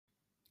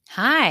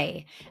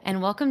Hi,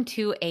 and welcome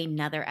to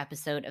another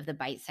episode of the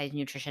Bite Size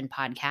Nutrition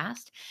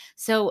Podcast.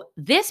 So,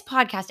 this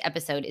podcast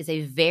episode is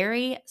a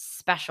very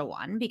special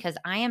one because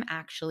I am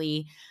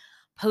actually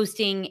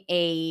posting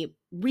a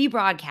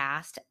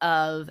rebroadcast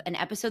of an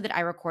episode that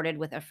I recorded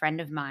with a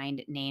friend of mine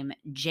named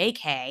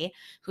JK,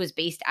 who is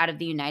based out of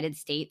the United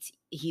States.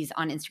 He's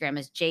on Instagram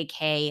as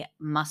JK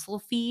Muscle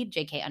Feed,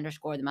 JK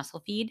underscore the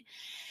muscle feed.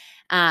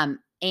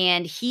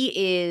 And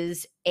he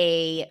is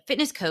a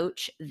fitness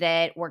coach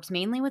that works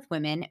mainly with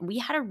women. We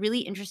had a really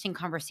interesting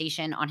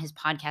conversation on his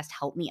podcast,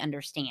 Help Me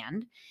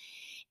Understand,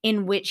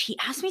 in which he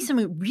asked me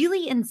some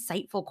really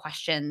insightful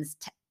questions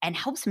and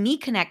helps me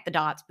connect the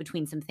dots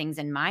between some things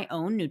in my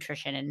own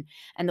nutrition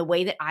and the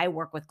way that I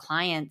work with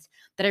clients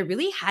that I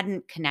really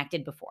hadn't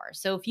connected before.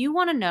 So if you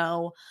want to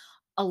know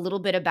a little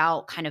bit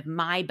about kind of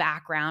my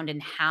background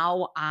and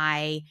how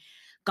I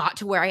got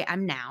to where I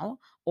am now,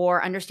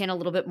 or understand a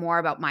little bit more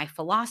about my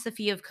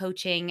philosophy of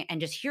coaching and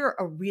just hear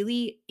a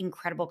really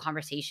incredible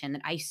conversation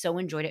that I so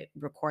enjoyed it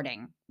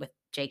recording with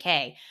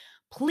JK,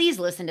 please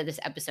listen to this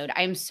episode.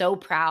 I am so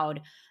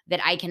proud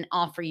that I can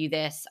offer you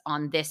this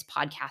on this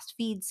podcast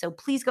feed. So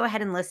please go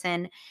ahead and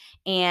listen.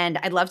 And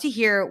I'd love to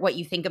hear what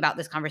you think about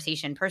this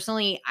conversation.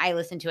 Personally, I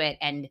listened to it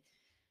and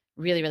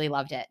really, really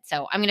loved it.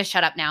 So I'm going to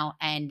shut up now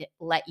and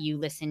let you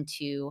listen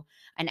to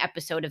an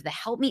episode of the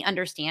Help Me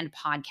Understand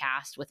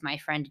podcast with my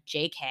friend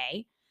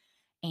JK.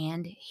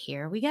 And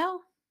here we go.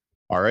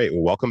 All right.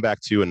 Well, welcome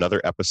back to another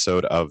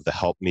episode of the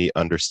Help Me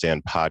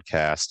Understand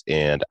podcast.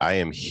 And I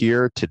am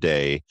here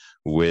today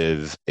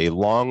with a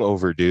long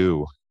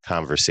overdue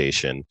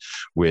conversation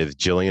with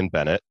Jillian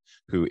Bennett,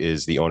 who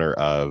is the owner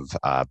of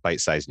Bite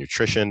Size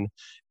Nutrition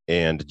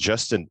and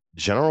just a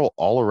general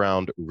all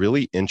around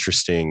really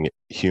interesting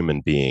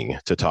human being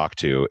to talk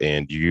to.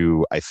 And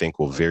you, I think,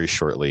 will very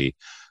shortly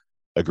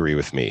agree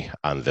with me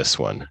on this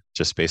one,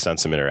 just based on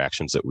some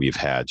interactions that we've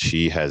had.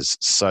 She has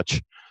such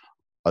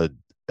a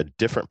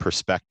different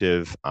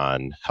perspective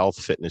on health,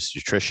 fitness,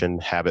 nutrition,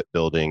 habit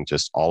building,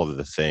 just all of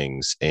the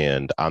things.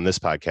 And on this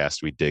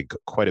podcast, we dig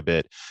quite a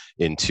bit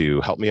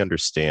into help me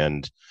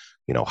understand,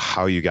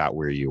 how you got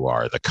where you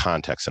are, the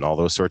context and all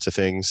those sorts of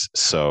things.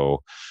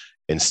 So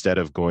instead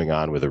of going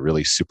on with a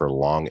really super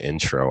long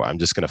intro, I'm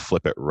just going to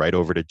flip it right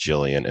over to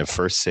Jillian and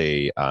first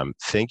say,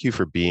 thank you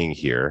for being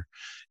here.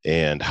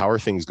 And how are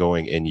things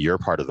going in your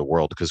part of the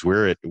world? Because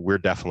we're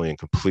definitely in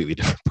completely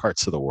different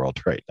parts of the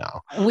world right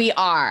now. We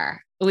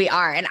are.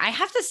 And I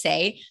have to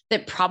say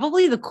that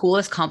probably the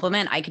coolest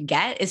compliment I could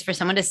get is for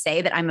someone to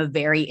say that I'm a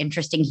very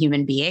interesting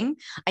human being.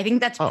 I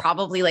think that's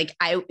probably like,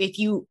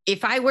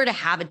 if I were to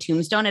have a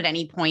tombstone at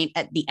any point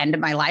at the end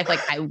of my life,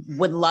 like I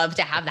would love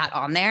to have that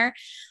on there.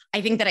 I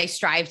think that I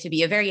strive to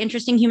be a very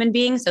interesting human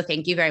being. So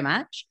thank you very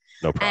much.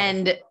 No problem.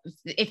 And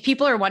if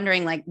people are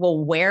wondering, like,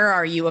 well, where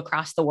are you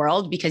across the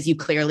world? Because you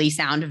clearly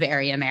sound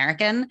very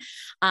American.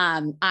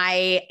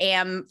 I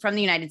am from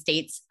the United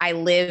States. I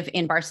live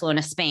in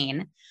Barcelona,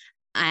 Spain.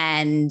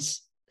 And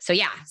so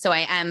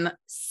I am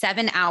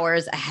 7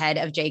 hours ahead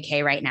of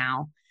JK right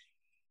now.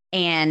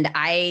 And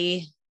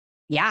I'm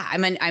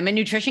a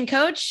nutrition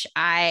coach.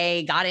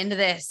 I got into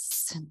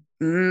this.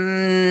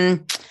 To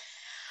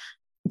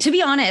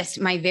be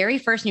honest, my very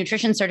first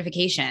nutrition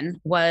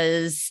certification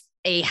was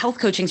a health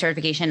coaching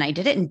certification. I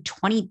did it in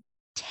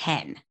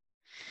 2010.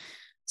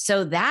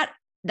 So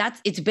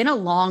it's been a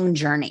long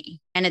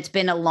journey, and it's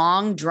been a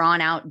long drawn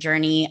out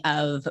journey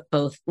of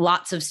both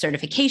lots of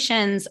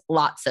certifications,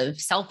 lots of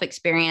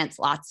self-experience,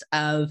 lots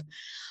of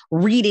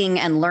reading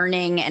and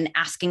learning and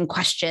asking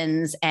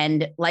questions.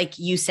 And like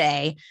you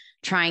say,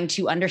 trying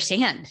to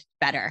understand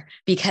better,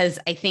 because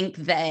I think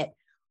that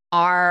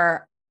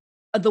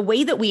the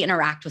way that we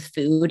interact with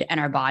food and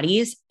our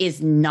bodies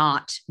is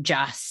not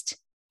just,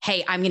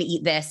 hey, I'm going to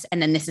eat this,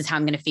 and then this is how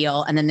I'm going to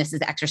feel, and then this is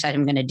the exercise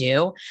I'm going to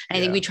do. And I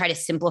think we try to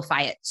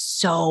simplify it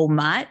so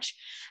much.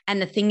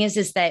 And the thing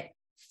is that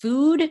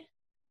food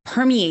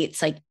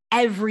permeates like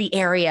every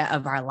area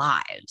of our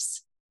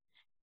lives.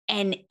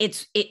 And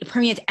it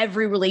permeates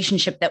every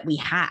relationship that we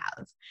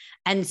have.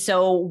 And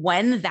so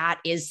when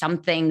that is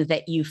something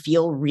that you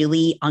feel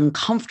really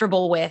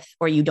uncomfortable with,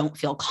 or you don't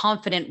feel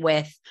confident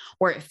with,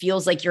 or it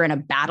feels like you're in a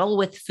battle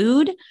with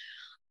food,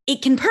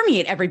 it can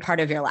permeate every part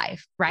of your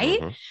life, right?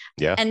 Mm-hmm.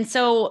 Yeah. And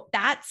so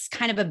that's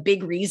kind of a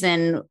big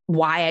reason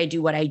why I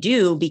do what I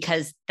do,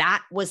 because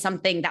that was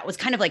something that was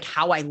kind of like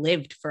how I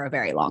lived for a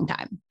very long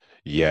time.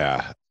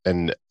 Yeah.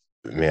 And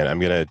man, I'm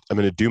going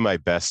to do my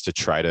best to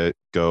try to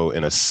go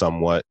in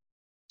to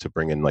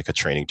bring in like a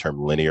training term,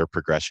 linear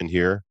progression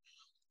here.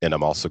 And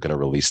I'm also going to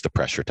release the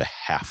pressure to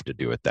have to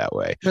do it that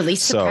way.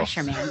 Release the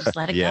pressure, man. Just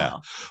let it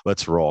go.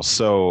 Let's roll.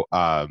 So,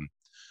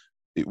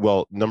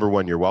 well, number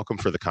one, you're welcome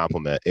for the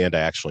compliment, and I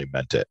actually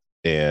meant it.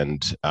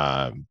 And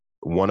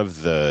one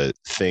of the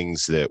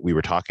things that we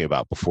were talking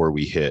about before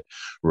we hit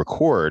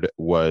record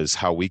was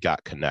how we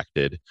got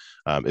connected,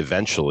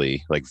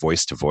 eventually, like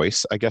voice to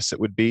voice, I guess it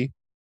would be.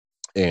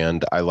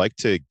 And I like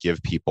to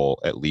give people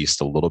at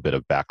least a little bit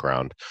of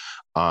background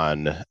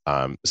on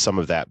some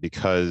of that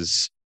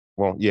because,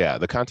 well, yeah,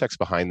 the context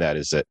behind that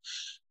is that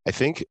I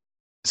think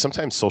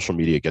sometimes social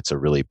media gets a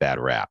really bad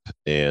rap,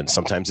 and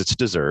sometimes it's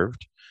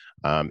deserved.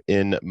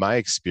 In my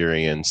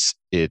experience,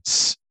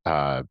 it's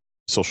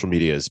social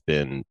media has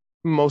been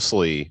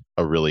mostly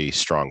a really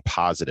strong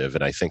positive,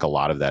 and I think a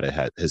lot of that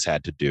has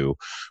had to do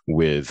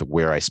with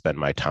where I spend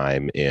my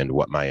time and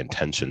what my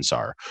intentions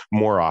are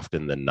more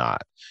often than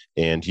not.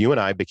 And you and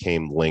I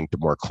became linked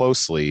more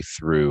closely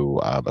through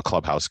a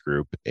clubhouse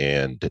group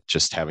and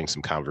just having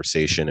some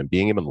conversation and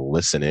being able to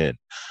listen in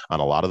on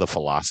a lot of the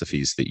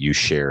philosophies that you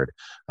shared.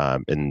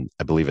 And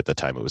I believe at the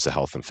time it was the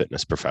Health and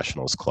Fitness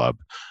Professionals Club,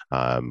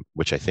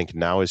 which I think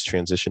now has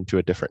transitioned to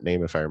a different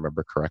name, if I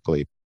remember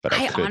correctly. But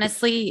I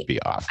honestly,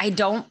 be off. I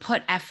don't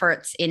put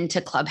efforts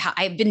into Clubhouse.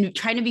 I've been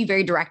trying to be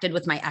very directed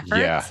with my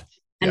efforts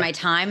and my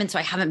time. And so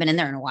I haven't been in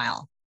there in a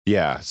while.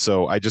 Yeah.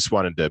 So I just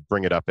wanted to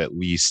bring it up at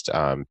least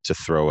to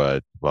throw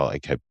I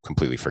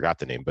completely forgot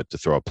the name, but to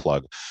throw a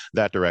plug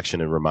that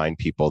direction and remind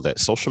people that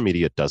social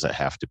media doesn't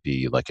have to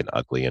be like an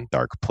ugly and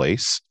dark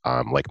place.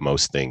 Like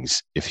most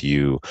things, if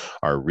you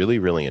are really,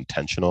 really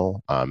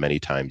intentional, many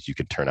times you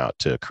can turn out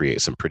to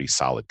create some pretty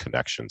solid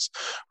connections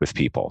with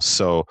people.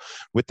 So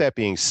with that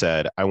being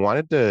said, I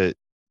wanted to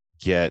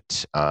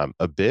get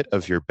a bit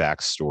of your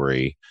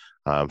backstory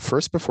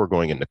first before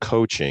going into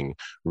coaching,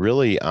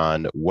 really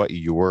on what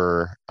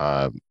are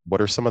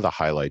some of the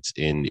highlights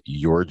in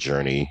your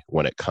journey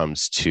when it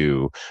comes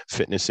to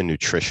fitness and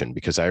nutrition?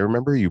 Because I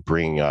remember you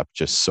bringing up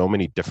just so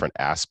many different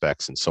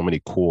aspects and so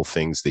many cool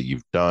things that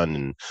you've done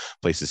and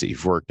places that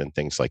you've worked and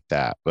things like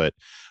that. But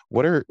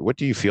what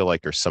do you feel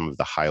like are some of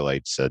the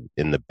highlights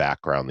in the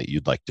background that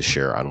you'd like to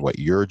share on what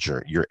your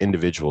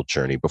individual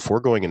journey before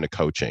going into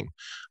coaching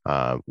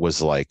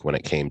was like when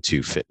it came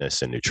to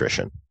fitness and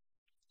nutrition?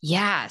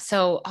 Yeah.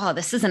 So,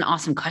 this is an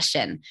awesome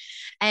question.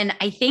 And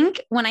I think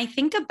when I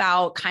think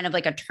about kind of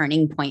like a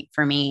turning point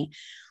for me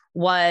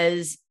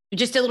was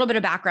just a little bit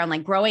of background.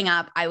 Like growing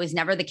up, I was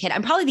never the kid.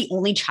 I'm probably the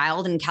only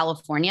child in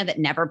California that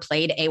never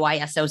played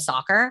AYSO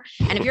soccer.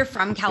 And if you're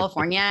from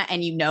California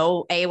and you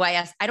know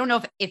AYS, I don't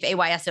know if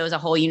AYSO is a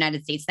whole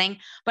United States thing,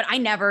 but I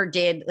never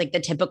did like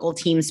the typical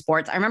team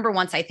sports. I remember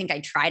once I think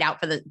I tried out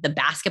for the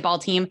basketball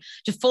team.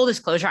 Just full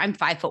disclosure, I'm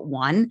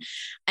 5'1".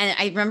 And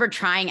I remember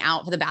trying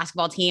out for the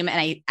basketball team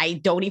and I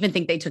don't even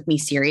think they took me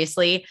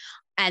seriously.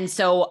 And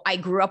so I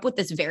grew up with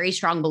this very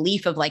strong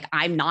belief of like,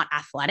 I'm not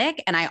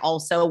athletic. And I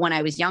also, when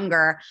I was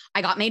younger,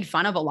 I got made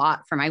fun of a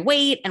lot for my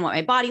weight and what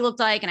my body looked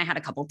like. And I had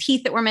a couple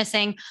teeth that were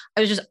missing.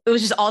 It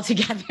was just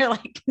altogether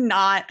like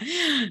not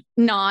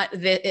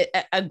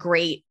a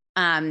great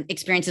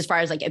experience as far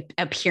as like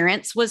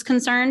appearance was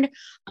concerned.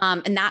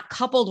 And that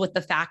coupled with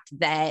the fact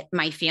that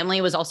my family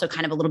was also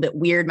kind of a little bit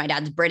weird. My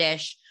dad's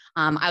British.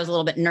 I was a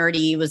little bit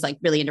nerdy, was like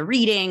really into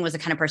reading, was the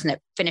kind of person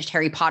that finished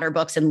Harry Potter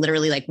books in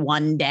literally like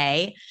one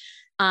day.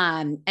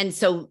 And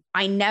so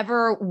I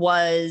never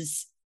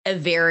was a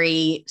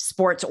very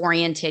sports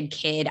oriented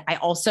kid. I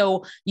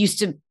also used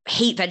to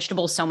hate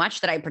vegetables so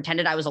much that I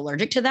pretended I was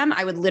allergic to them.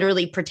 I would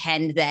literally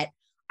pretend that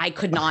I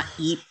could not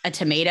eat a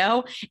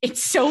tomato.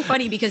 It's so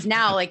funny because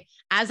now, like,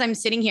 as I'm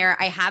sitting here,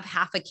 I have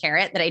half a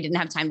carrot that I didn't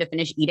have time to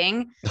finish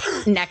eating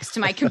next to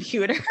my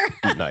computer.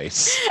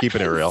 Nice.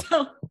 Keeping it real.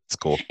 So it's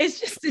cool. It's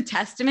just a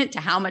testament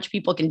to how much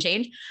people can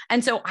change.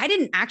 And so I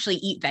didn't actually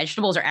eat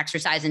vegetables or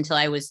exercise until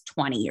I was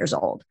 20 years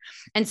old.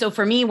 And so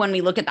for me, when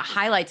we look at the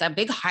highlights, a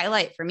big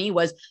highlight for me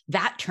was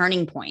that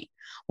turning point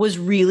was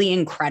really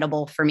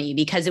incredible for me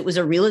because it was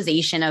a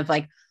realization of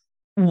like,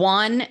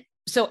 one,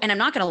 so, and I'm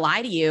not going to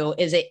lie to you,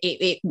 is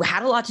it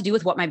had a lot to do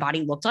with what my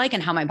body looked like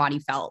and how my body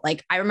felt.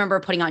 Like I remember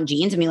putting on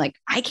jeans and being like,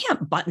 I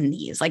can't button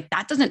these. Like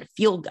that doesn't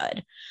feel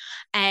good.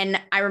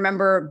 And I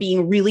remember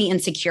being really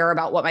insecure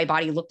about what my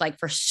body looked like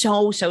for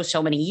so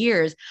many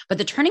years. But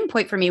the turning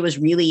point for me was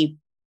really,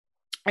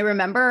 I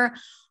remember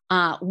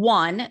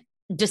one,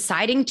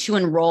 deciding to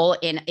enroll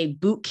in a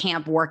boot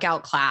camp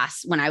workout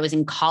class when I was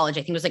in college. I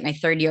think it was like my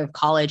third year of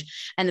college.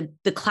 And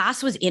the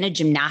class was in a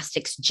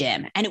gymnastics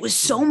gym. And it was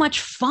so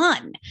much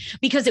fun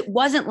because it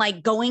wasn't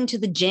like going to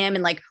the gym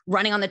and like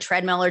running on the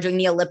treadmill or doing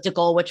the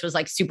elliptical, which was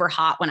like super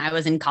hot when I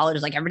was in college. It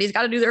was like everybody's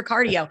got to do their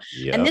cardio.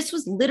 Yep. And this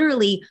was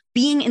literally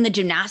being in the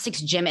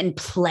gymnastics gym and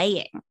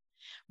playing.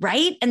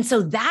 Right. And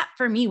so that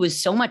for me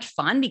was so much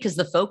fun because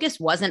the focus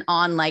wasn't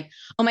on like,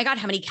 oh my God,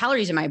 how many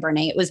calories am I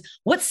burning? It was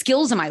what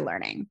skills am I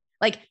learning?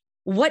 Like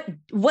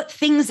what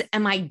things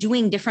am I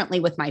doing differently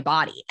with my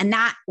body? And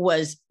that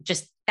was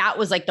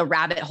like the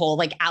rabbit hole,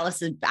 like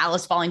Alice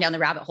falling down the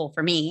rabbit hole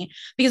for me,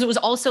 because it was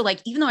also like,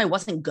 even though I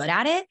wasn't good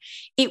at it,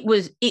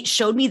 it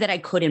showed me that I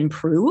could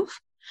improve,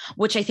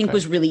 which I think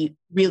was really,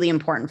 really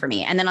important for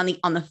me. And then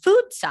on the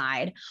food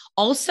side,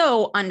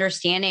 also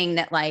understanding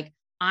that like,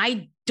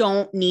 I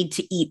don't need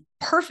to eat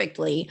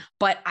perfectly,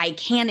 but I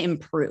can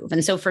improve.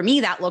 And so for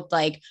me, that looked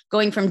like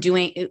going from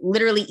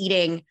literally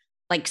eating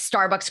like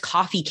Starbucks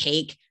coffee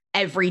cake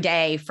every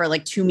day for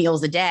like 2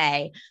 meals a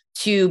day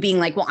to being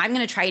like, well, I'm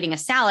going to try eating a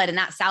salad. And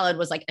that salad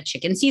was like a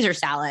chicken Caesar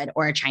salad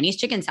or a Chinese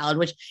chicken salad,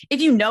 which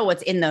if you know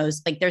what's in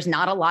those, like there's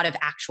not a lot of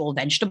actual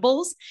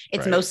vegetables.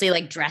 It's Right. mostly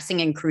like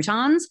dressing and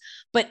croutons,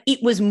 but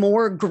it was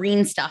more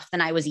green stuff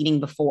than I was eating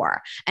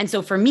before. And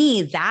so for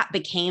me, that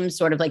became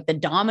sort of like the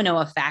domino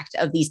effect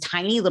of these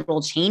tiny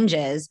little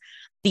changes,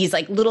 these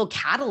like little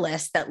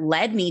catalysts that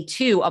led me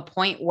to a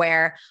point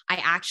where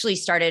I actually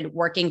started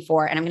working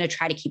for, and I'm going to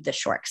try to keep this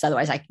short because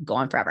otherwise I could go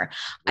on forever.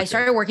 Okay. I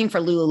started working for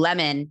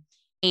Lululemon.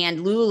 And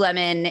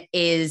Lululemon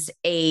is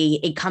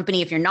a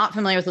company. If you're not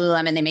familiar with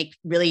Lululemon, they make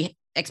really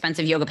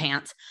expensive yoga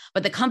pants,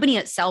 but the company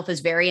itself is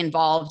very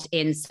involved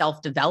in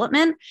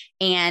self-development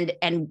and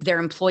their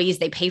employees,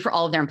 they pay for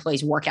all of their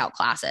employees' workout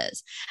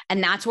classes.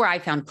 And that's where I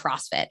found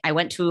CrossFit. I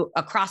went to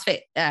a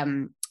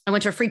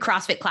free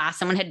CrossFit class.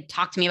 Someone had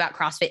talked to me about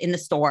CrossFit in the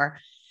store,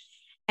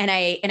 and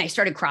I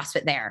started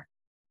CrossFit there.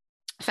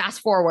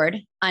 Fast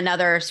forward,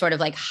 another sort of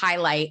like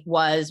highlight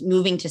was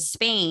moving to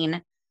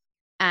Spain.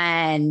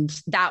 And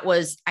that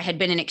was, I had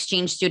been an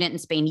exchange student in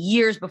Spain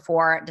years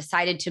before,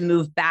 decided to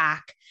move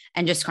back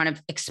and just kind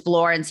of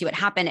explore and see what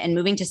happened. And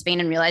moving to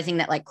Spain and realizing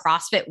that like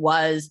CrossFit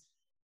was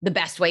the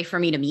best way for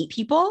me to meet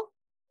people.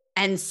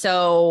 And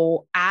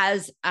so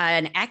as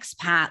an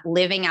expat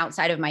living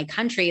outside of my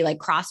country, like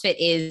CrossFit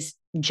is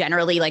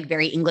generally like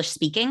very English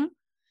speaking.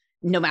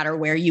 No matter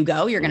where you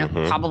go, you're going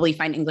to probably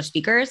find English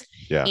speakers.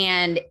 Yeah.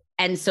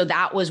 And so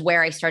that was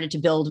where I started to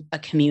build a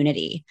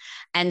community.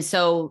 And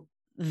so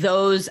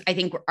those, I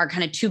think, are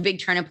kind of two big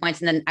turning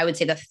points. And then I would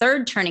say the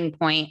third turning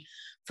point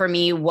for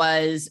me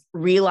was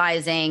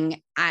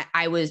realizing I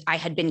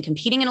had been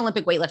competing in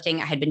Olympic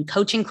weightlifting. I had been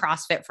coaching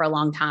CrossFit for a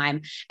long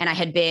time, and I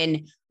had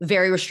been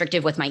very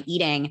restrictive with my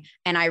eating.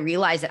 And I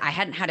realized that I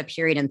hadn't had a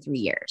period in 3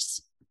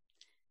 years.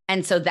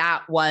 And so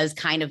that was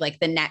kind of like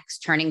the next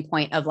turning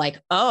point of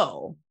like,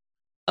 oh,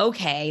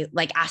 okay,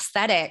 like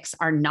aesthetics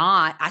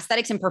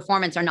and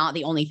performance are not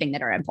the only thing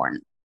that are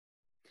important.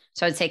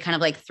 So I'd say kind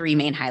of like three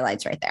main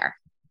highlights right there.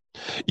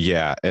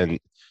 Yeah. And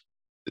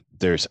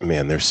there's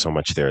so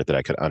much there that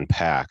I could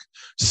unpack.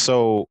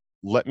 So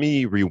let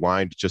me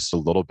rewind just a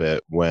little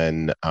bit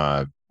when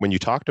you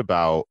talked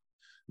about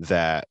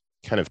that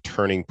kind of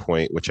turning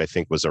point, which I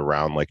think was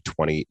around like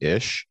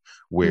 20-ish,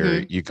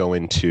 where you go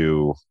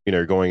into,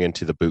 you're going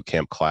into the boot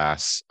camp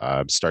class,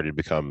 started to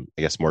become,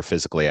 I guess, more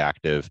physically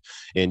active.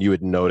 And you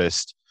had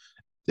noticed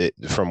that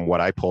from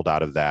what I pulled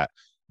out of that,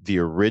 the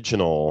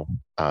original,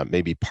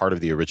 maybe part of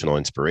the original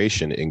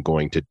inspiration in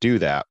going to do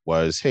that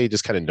was, hey,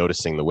 just kind of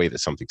noticing the way that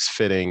something's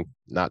fitting,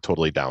 not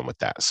totally down with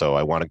that. So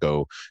I want to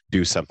go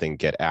do something,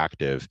 get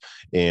active.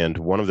 And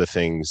one of the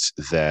things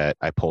that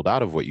I pulled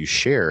out of what you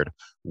shared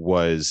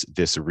was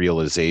this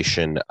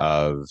realization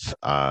of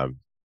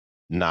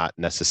not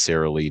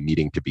necessarily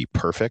needing to be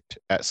perfect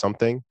at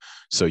something.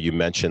 So you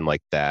mentioned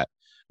like that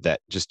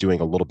just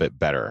doing a little bit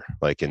better,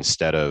 like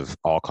instead of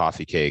all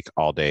coffee cake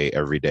all day,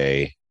 every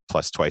day,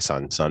 plus twice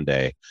on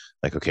Sunday,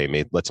 like,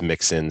 okay, let's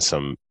mix in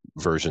some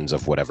versions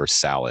of whatever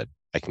salad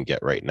I can get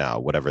right now,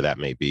 whatever that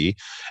may be.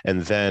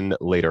 And then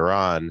later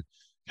on,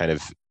 kind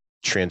of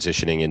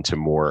transitioning into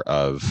more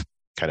of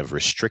kind of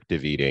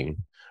restrictive eating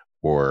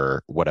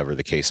or whatever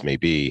the case may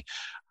be.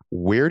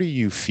 Where do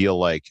you feel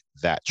like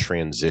that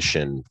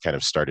transition kind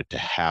of started to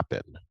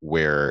happen?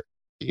 Where,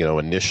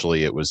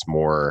 initially it was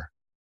more,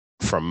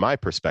 from my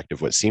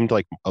perspective, what seemed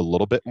like a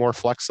little bit more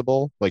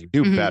flexible, like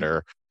do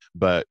better,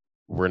 but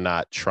we're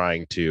not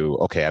trying to,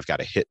 okay, I've got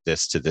to hit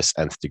this to this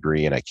nth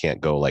degree and I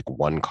can't go like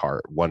 1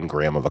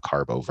 gram of a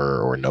carb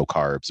over or no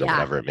carbs or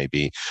whatever it may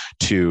be,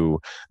 to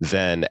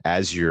then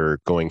as you're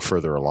going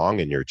further along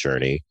in your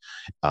journey,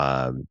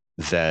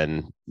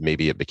 then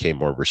maybe it became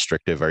more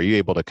restrictive. Are you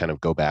able to kind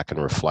of go back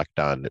and reflect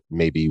on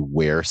maybe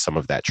where some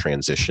of that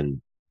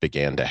transition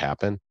began to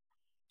happen?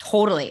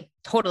 Totally.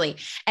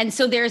 And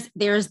so there's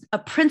a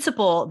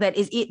principle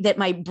that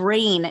my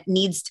brain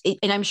needs to,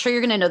 and I'm sure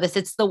you're going to know this.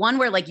 It's the one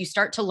where like you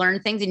start to learn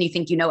things and you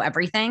think you know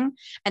everything.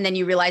 And then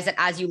you realize that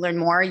as you learn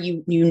more,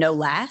 you know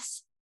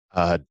less.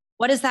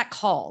 What is that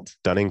called?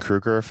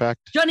 Dunning-Kruger effect?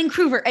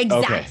 Dunning-Kruger.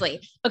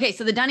 Exactly. Okay.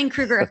 So the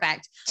Dunning-Kruger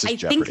effect, I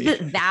think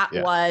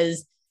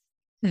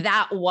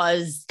that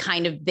was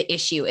kind of the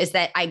issue, is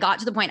that I got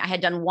to the point I had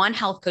done one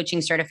health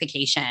coaching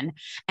certification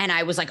and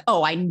I was like,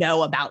 oh, I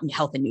know about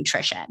health and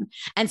nutrition.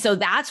 And so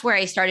that's where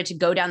I started to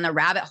go down the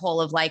rabbit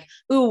hole of like,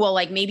 ooh, well,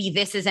 like maybe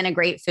this isn't a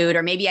great food,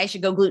 or maybe I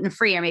should go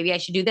gluten-free, or maybe I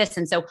should do this.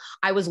 And so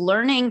I was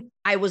learning,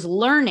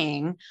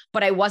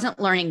 but I wasn't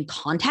learning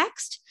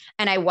context,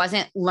 and I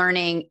wasn't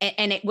learning,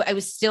 I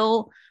was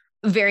still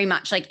very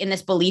much like in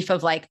this belief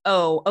of like,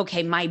 oh,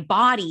 okay, my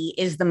body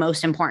is the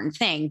most important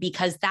thing,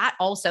 because that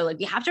also,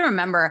 like, you have to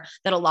remember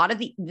that a lot of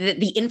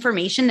the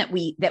information that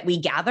we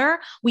gather,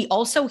 we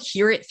also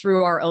hear it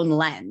through our own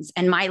lens.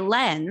 And my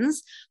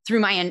lens for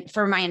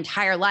my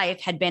entire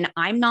life had been,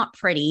 I'm not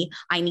pretty.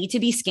 I need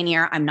to be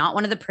skinnier. I'm not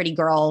one of the pretty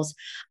girls.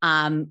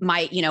 I'm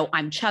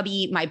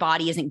chubby. My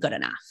body isn't good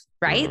enough.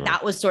 Right.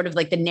 That was sort of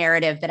like the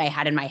narrative that I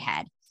had in my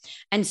head.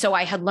 And so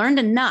I had learned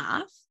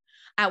enough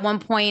at one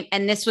point,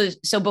 and this was,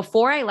 so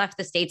before I left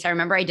the States, I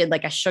remember I did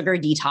like a sugar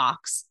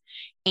detox,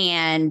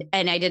 And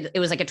it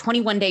was like a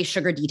 21-day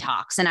sugar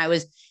detox.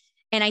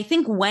 And I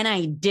think when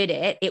I did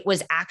it, it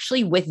was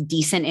actually with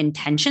decent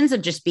intentions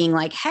of just being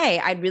like, hey,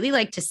 I'd really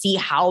like to see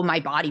how my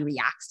body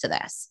reacts to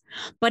this.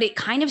 But it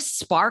kind of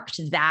sparked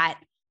that,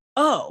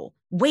 oh,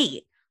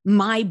 wait,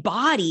 my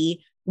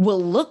body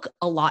will look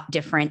a lot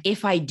different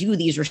if I do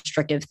these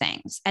restrictive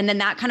things. And then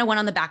that kind of went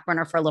on the back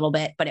burner for a little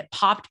bit, but it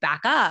popped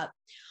back up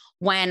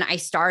when I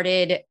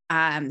started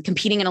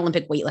competing in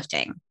Olympic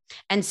weightlifting.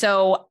 And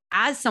so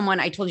as someone,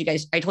 I told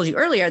you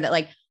earlier that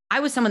like, I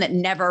was someone that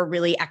never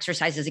really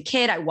exercised as a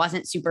kid. I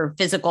wasn't super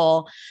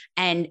physical.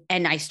 And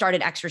I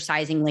started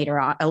exercising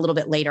a little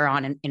bit later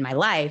on in my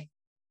life.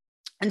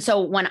 And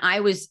so when I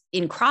was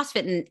in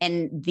CrossFit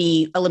and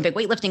the Olympic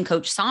weightlifting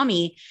coach saw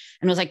me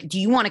and was like, do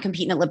you want to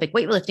compete in Olympic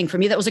weightlifting? For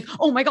me, that was like,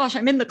 oh my gosh,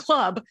 I'm in the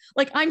club.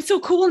 Like, I'm so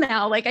cool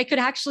now. Like I could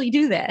actually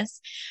do this.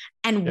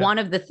 And one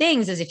of the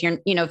things is if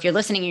you're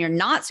listening and you're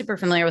not super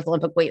familiar with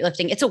Olympic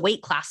weightlifting, it's a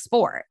weight class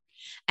sport.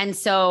 And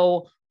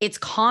so it's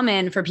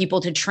common for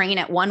people to train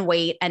at one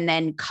weight and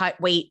then cut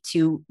weight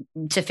to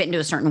fit into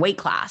a certain weight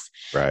class.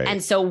 Right.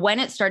 And so when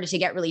it started to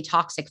get really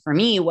toxic for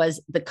me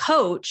was the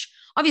coach.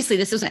 Obviously,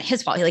 this wasn't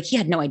his fault. He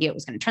had no idea it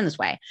was going to turn this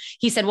way.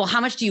 He said, well, how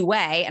much do you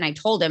weigh? And I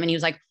told him, and he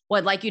was like, well,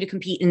 I'd like you to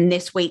compete in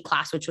this weight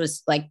class, which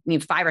was like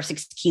 5 or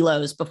 6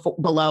 kilos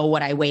below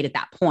what I weighed at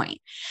that point.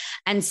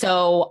 And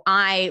so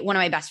one of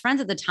my best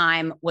friends at the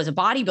time was a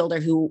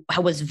bodybuilder who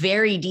was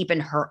very deep in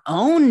her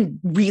own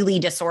really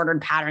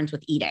disordered patterns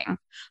with eating,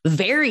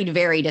 very,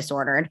 very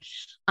disordered.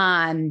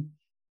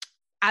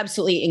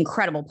 Absolutely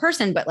incredible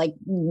person, but like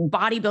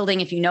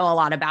bodybuilding, if you know a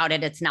lot about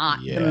it, it's not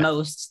the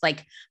most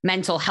like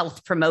mental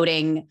health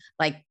promoting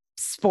like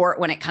sport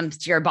when it comes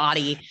to your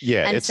body.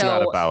 Yeah. And it's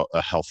not about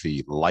a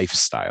healthy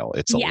lifestyle.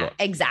 It's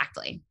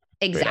exactly.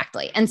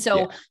 And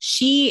so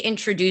she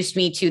introduced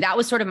me to, that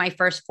was sort of my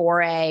first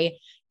foray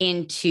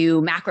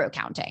into macro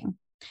counting.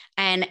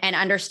 And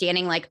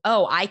understanding like,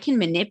 oh, I can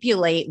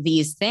manipulate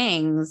these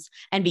things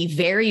and be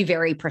very,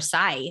 very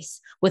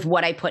precise with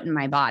what I put in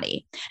my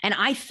body. And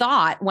I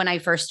thought when I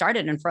first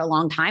started, and for a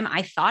long time,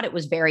 I thought it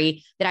was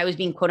that I was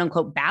being quote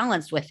unquote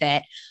balanced with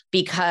it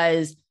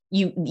because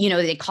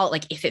they call it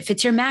like if it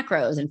fits your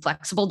macros and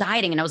flexible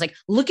dieting. And I was like,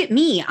 look at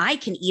me, I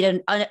can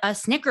eat a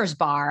Snickers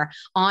bar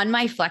on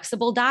my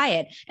flexible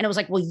diet. And it was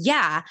like, well,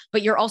 yeah,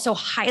 but you're also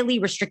highly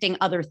restricting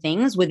other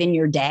things within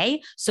your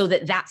day so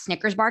that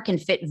Snickers bar can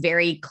fit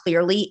very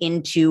clearly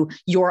into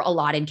your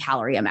allotted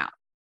calorie amount.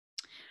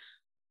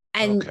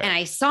 And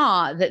I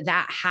saw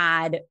that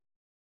had,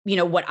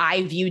 what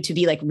I viewed to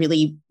be like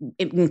really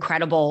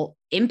incredible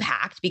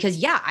impact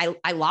because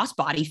I lost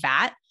body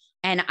fat.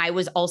 And I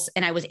was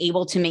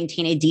able to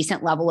maintain a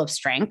decent level of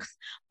strength.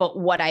 But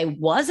what I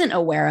wasn't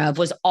aware of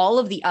was all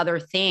of the other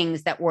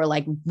things that were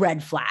like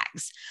red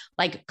flags,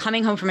 like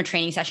coming home from a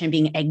training session,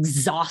 being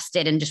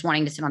exhausted and just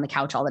wanting to sit on the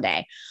couch all the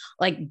day.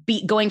 Like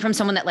going from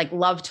someone that like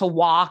loved to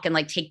walk and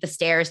like take the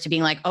stairs to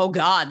being like, oh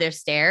God, there's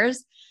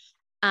stairs.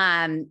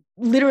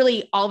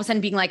 Literally all of a sudden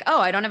being like,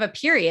 oh, I don't have a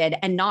period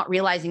and not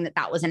realizing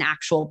that was an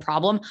actual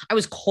problem. I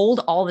was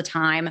cold all the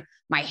time.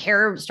 My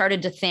hair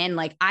started to thin.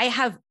 Like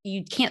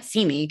you can't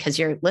see me because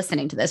you're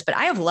listening to this, but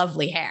I have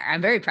lovely hair.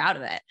 I'm very proud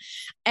of it.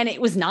 And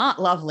it was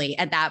not lovely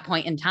at that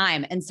point in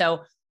time. And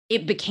so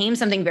it became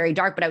something very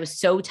dark, but I was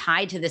so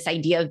tied to this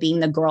idea of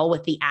being the girl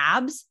with the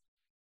abs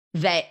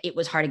that it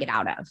was hard to get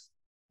out of.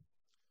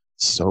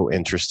 So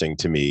interesting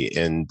to me.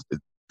 And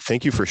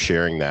thank you for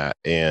sharing that.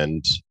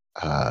 And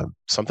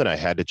something I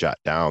had to jot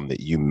down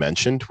that you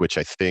mentioned, which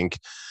I think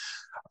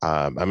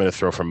I'm going to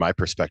throw from my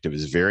perspective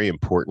is very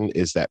important,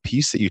 is that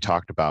piece that you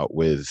talked about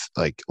with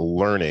like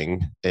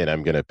learning, and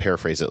I'm going to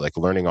paraphrase it, like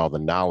learning all the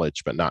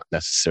knowledge, but not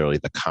necessarily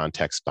the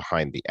context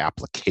behind the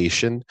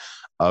application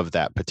of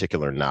that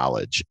particular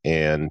knowledge.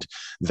 And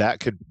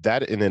that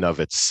in and of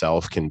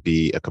itself can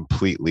be a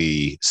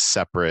completely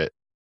separate,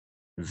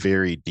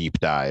 very deep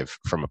dive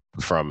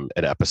from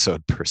an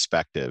episode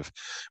perspective,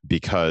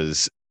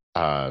 because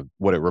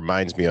what it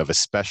reminds me of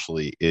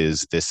especially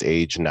is this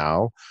age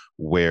now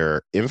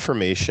where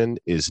information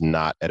is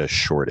not at a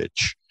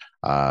shortage.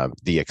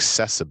 The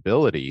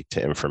accessibility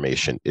to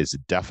information is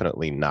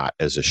definitely not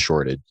at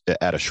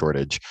a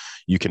shortage.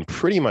 You can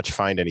pretty much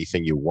find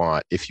anything you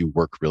want if you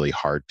work really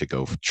hard to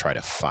go try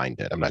to find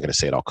it. I'm not going to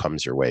say it all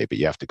comes your way, but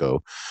you have to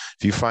go.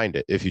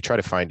 If you try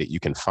to find it, you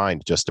can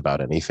find just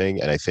about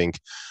anything. And I think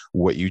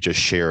what you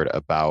just shared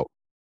about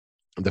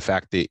the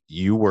fact that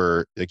you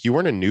weren't a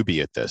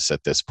newbie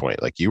at this point,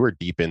 like you were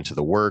deep into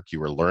the work, you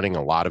were learning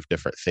a lot of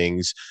different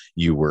things,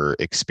 you were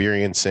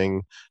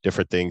experiencing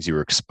different things, you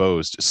were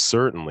exposed,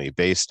 certainly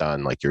based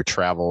on like your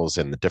travels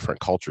and the different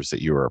cultures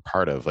that you were a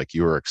part of, like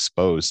you were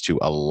exposed to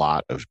a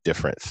lot of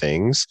different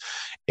things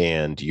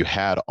and you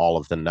had all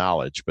of the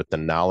knowledge, but the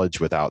knowledge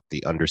without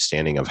the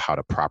understanding of how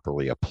to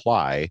properly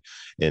apply.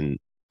 And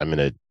I'm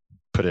going to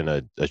put in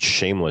a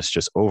shameless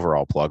just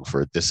overall plug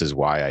for this is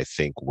why I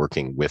think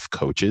working with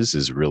coaches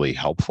is really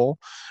helpful,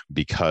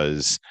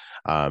 because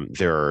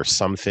there are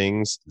some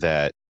things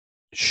that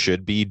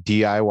should be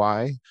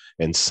DIY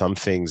and some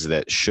things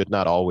that should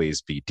not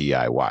always be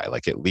DIY.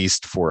 Like, at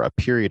least for a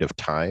period of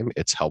time,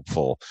 it's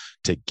helpful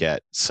to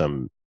get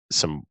some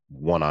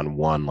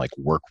one-on-one like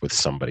work with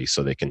somebody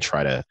so they can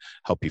try to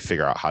help you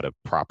figure out how to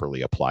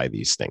properly apply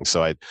these things.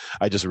 So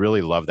I just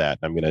really love that.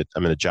 I'm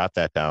gonna jot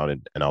that down,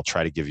 and I'll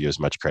try to give you as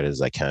much credit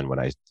as I can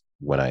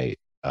when I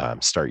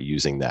start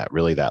using that.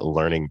 Really, that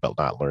learning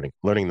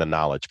the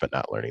knowledge but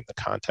not learning the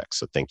context.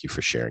 So thank you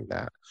for sharing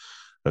that.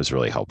 That was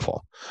really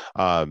helpful.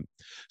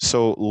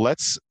 So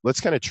let's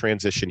kind of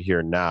transition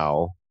here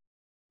now,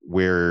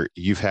 where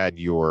you've had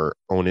your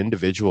own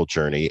individual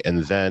journey,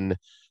 and then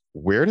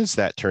where does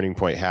that turning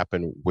point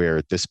happen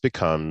where this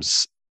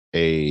becomes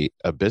a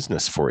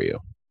business for you,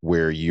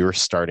 where you're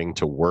starting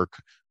to work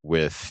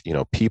with,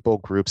 people,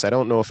 groups? I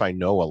don't know if I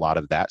know a lot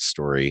of that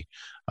story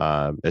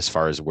as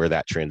far as where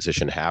that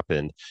transition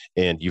happened.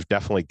 And you've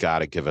definitely got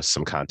to give us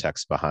some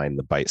context behind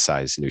the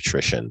bite-sized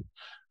nutrition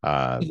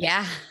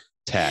Yeah.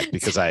 tag,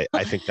 because I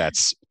think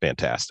that's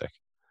fantastic.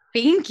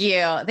 Thank you.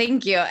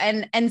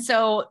 And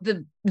so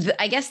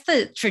I guess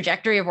the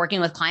trajectory of working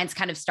with clients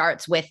kind of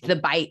starts with the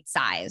bite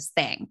size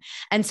thing.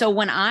 And so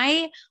when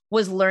I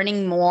was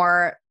learning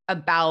more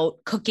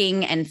about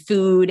cooking and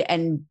food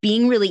and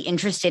being really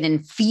interested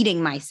in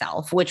feeding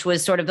myself, which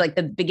was sort of like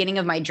the beginning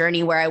of my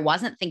journey, where I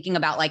wasn't thinking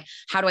about like,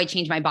 how do I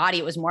change my body?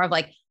 It was more of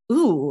like,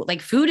 ooh,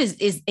 like food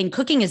is and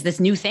cooking is this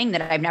new thing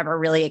that I've never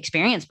really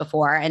experienced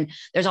before. And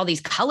there's all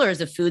these colors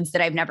of foods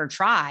that I've never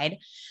tried.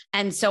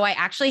 And so I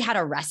actually had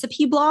a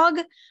recipe blog,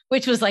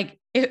 which was like,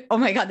 oh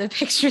my God, the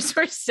pictures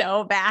were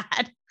so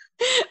bad.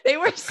 They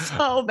were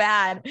so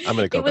bad. I'm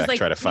going to go back,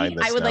 try to find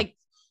this.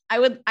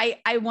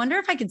 I wonder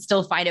if I could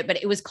still find it,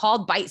 but it was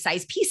called Bite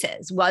Size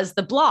Pieces was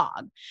the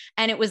blog.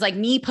 And it was like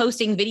me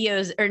posting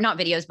videos, or not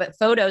videos, but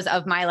photos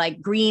of my like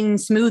green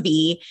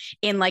smoothie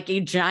in like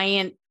a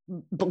giant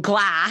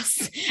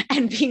glass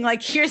and being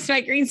like, here's my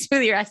green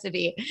smoothie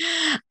recipe.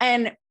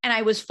 And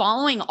I was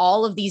following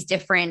all of these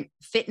different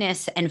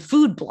fitness and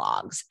food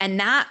blogs.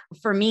 And that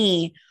for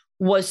me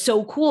was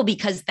so cool,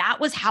 because that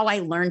was how I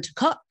learned to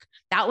cook.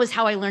 That was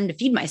how I learned to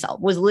feed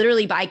myself, was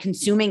literally by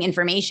consuming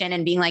information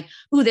and being like,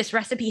 ooh, this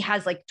recipe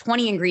has like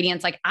 20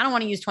 ingredients. Like, I don't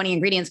want to use 20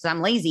 ingredients because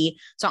I'm lazy.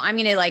 So I'm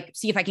going to like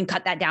see if I can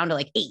cut that down to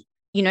like 8.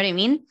 You know what I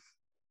mean?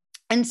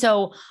 And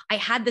so I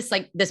had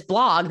this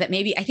blog that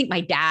maybe I think my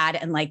dad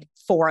and like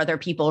 4 other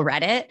people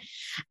read it.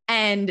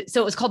 And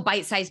so it was called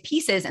Bite Size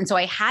Pieces. And so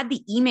I had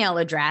the email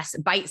address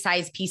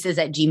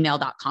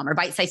bitesizepieces@gmail.com or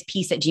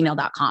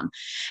bitesizepiece@gmail.com.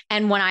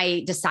 And when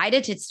I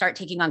decided to start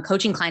taking on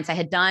coaching clients, I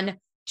had done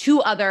 2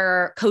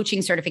 other coaching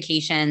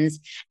certifications.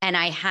 And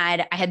I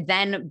had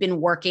then been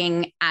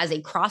working as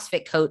a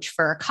CrossFit coach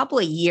for a couple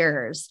of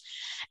years.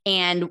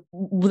 And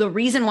the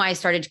reason why I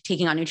started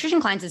taking on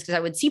nutrition clients is because I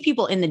would see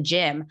people in the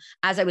gym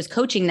as I was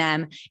coaching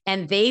them,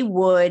 and they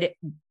would,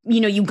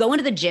 you go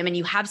into the gym and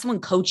you have someone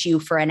coach you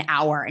for an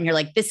hour and you're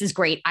like, this is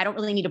great. I don't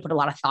really need to put a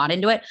lot of thought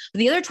into it. But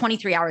the other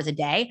 23 hours a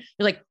day,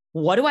 you're like,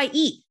 what do I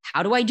eat?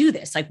 How do I do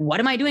this? Like, what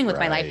am I doing with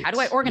my life? How do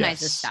I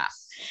organize this stuff?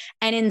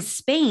 And in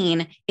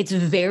Spain, it's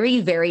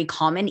very, very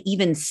common,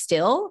 even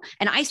still.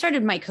 And I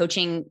started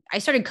coaching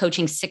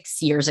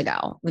 6 years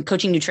ago,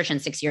 coaching nutrition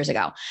 6 years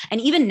ago. And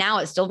even now,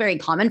 it's still very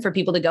common for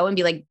people to go and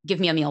be like, give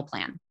me a meal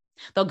plan.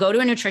 They'll go to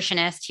a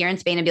nutritionist here in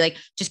Spain and be like,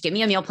 just give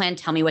me a meal plan,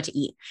 tell me what to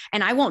eat.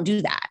 And I won't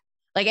do that.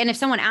 Like, and if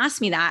someone asks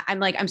me that, I'm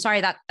like, I'm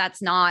sorry,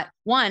 that's not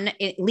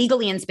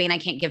legally in Spain, I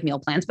can't give meal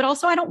plans, but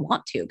also I don't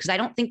want to, because I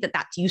don't think that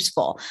that's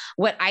useful.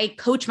 What I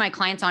coach my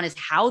clients on is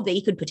how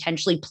they could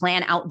potentially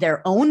plan out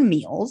their own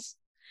meals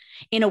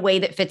in a way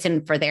that fits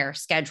in for their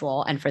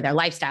schedule and for their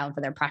lifestyle and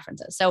for their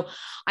preferences. So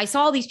I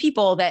saw all these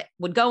people that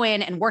would go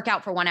in and work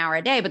out for 1 hour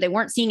a day, but they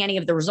weren't seeing any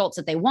of the results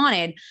that they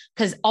wanted,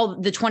 because all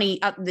the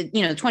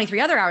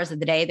 23 other hours of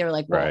the day, they were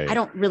like, well, right, I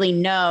don't really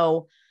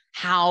know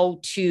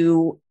how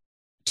to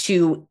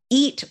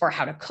eat or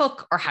how to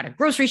cook or how to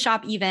grocery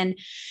shop even.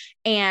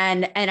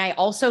 And I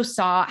also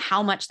saw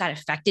how much that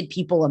affected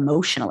people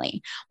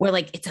emotionally, where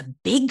like, it's a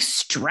big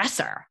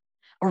stressor,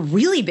 a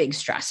really big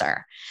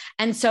stressor.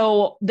 And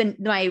so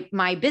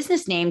my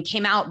business name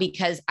came out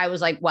because I was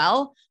like,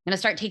 well, I'm going to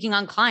start taking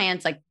on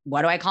clients. Like,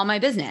 what do I call my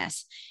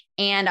business?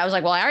 And I was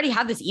like, well, I already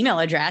have this email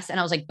address. And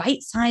I was like,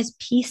 bite-sized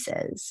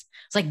pieces.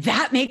 It's like,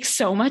 that makes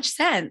so much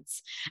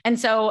sense. And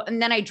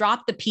then I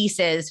dropped the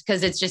pieces,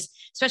 because it's just,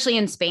 especially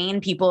in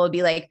Spain, people would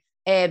be like,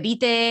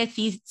 bite,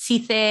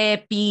 cice,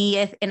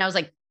 pi. And I was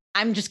like,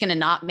 I'm just going to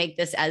not make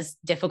this as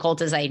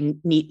difficult as I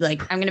need.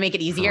 Like, I'm going to make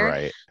it easier.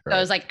 Right. So I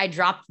was like, I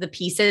dropped the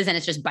pieces, and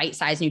it's just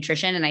bite-sized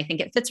nutrition. And I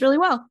think it fits really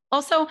well.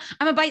 Also,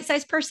 I'm a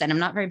bite-sized person. I'm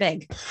not very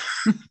big.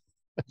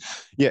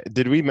 Yeah.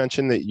 Did we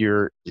mention that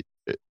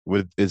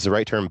is the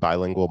right term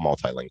bilingual,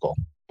 multilingual?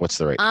 What's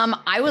the right?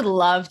 I would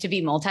love to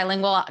be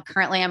multilingual.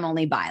 Currently, I'm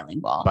only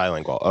bilingual.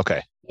 Bilingual.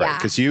 Okay. Yeah. Right.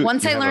 Because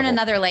once I learn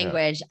another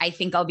language, I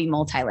think I'll be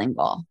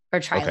multilingual or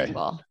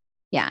trilingual. Okay.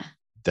 Yeah.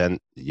 Then,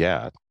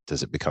 yeah.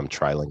 Does it become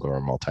trilingual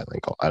or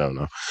multilingual? I don't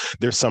know.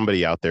 There's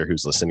somebody out there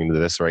who's listening to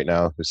this right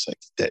now who's like,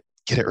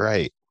 get it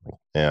right.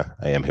 Yeah,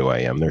 I am who I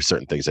am. There's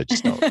certain things I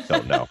just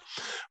don't know.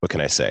 What can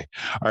I say?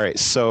 All right.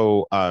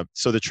 So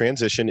so the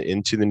transition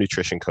into the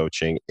nutrition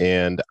coaching,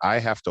 and I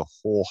have to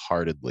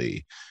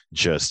wholeheartedly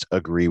just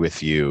agree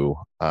with you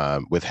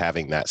with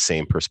having that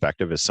same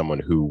perspective as someone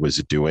who was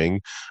doing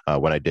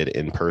when I did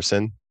in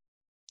person.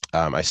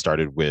 I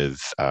started with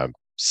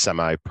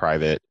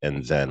semi-private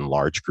and then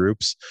large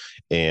groups,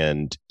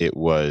 and it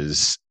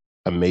was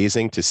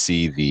amazing to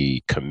see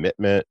the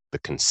commitment, the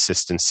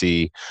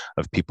consistency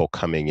of people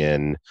coming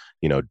in,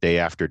 day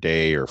after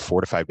day, or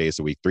 4 to 5 days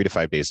a week, 3 to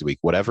 5 days a week,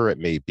 whatever it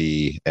may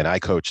be. And I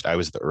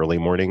was the early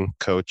morning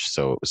coach.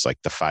 So it was like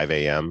the 5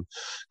 a.m.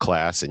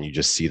 class, and you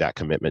just see that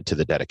commitment to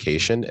the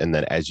dedication. And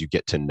then as you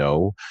get to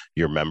know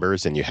your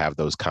members and you have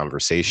those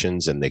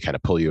conversations, and they kind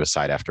of pull you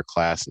aside after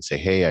class and say,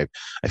 hey,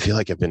 I feel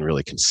like I've been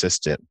really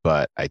consistent,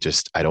 but I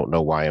don't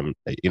know why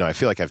I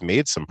feel like I've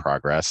made some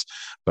progress,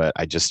 but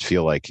I just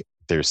feel like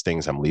there's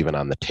things I'm leaving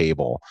on the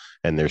table,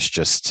 and there's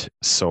just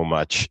so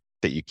much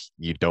that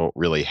you don't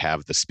really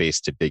have the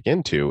space to dig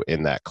into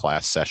in that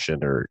class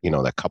session, or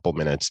that couple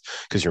minutes,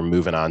 because you're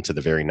moving on to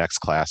the very next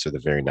class or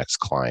the very next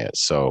client.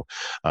 So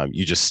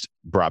you just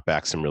brought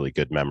back some really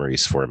good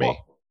memories for me.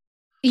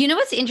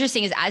 What's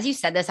interesting is, as you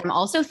said this, I'm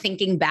also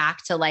thinking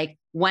back to like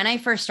when I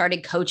first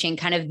started coaching,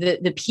 kind of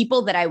the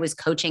people that I was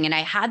coaching. And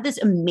I had this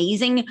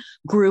amazing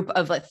group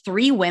of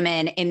 3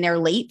 women in their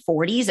late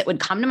 40s that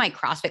would come to my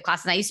CrossFit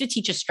class. And I used to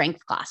teach a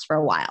strength class for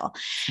a while.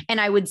 And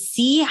I would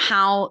see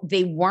how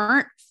they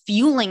weren't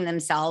fueling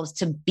themselves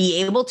to be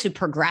able to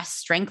progress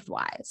strength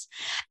wise.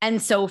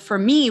 And so for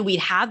me, we'd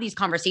have these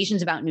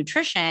conversations about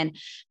nutrition,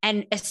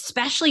 and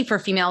especially for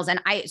females. And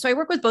so I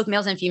work with both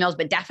males and females,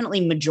 but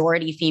definitely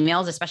majority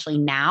females, especially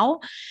now.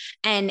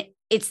 And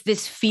it's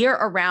this fear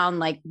around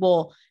like,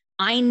 well,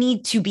 I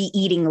need to be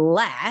eating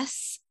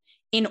less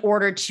in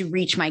order to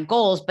reach my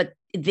goals. But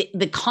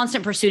the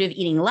constant pursuit of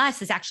eating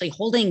less is actually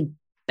holding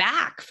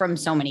back from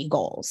so many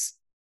goals.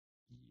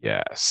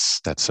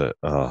 Yes, that's a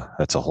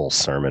whole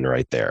sermon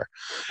right there.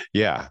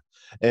 Yeah.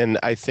 And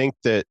I think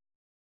that,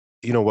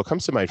 what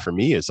comes to mind for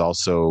me is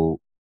also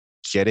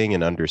getting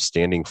an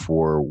understanding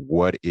for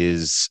what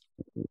is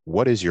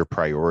your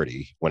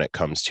priority when it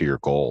comes to your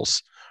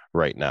goals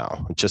right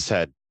now. Just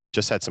had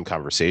some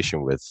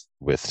conversation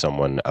with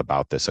someone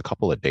about this a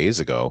couple of days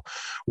ago,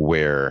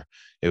 where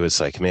it was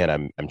like, man,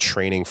 I'm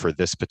training for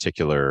this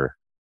particular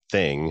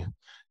thing.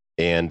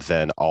 And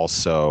then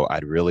also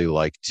I'd really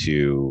like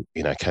to,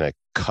 kind of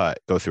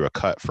go through a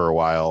cut for a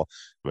while.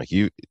 I'm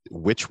like,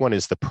 which one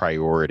is the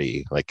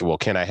priority? Like, well,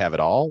 can I have it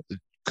all?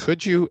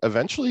 Could you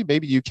eventually,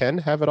 maybe you can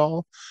have it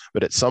all,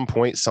 but at some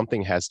point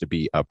something has to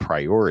be a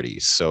priority.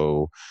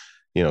 So,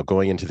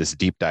 going into this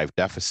deep dive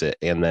deficit,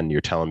 and then you're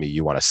telling me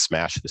you want to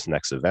smash this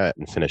next event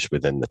and finish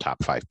within the top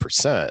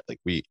 5%. Like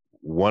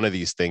one of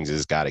these things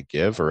has got to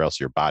give, or else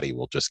your body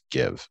will just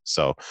give.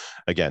 So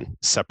again,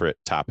 separate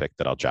topic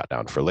that I'll jot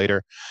down for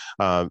later.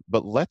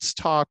 But let's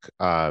talk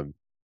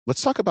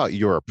about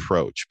your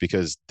approach,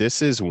 because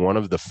this is one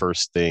of the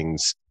first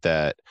things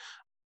that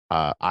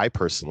I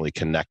personally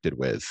connected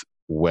with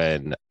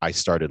when I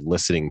started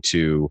listening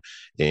to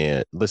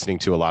a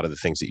lot of the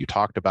things that you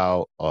talked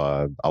about,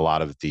 a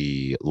lot of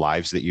the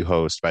lives that you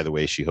host. By the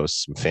way, she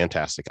hosts some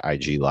fantastic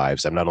IG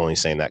lives. I'm not only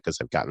saying that because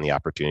I've gotten the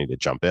opportunity to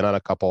jump in on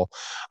a couple,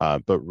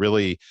 but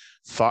really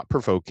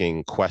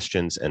thought-provoking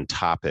questions and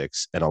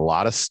topics, and a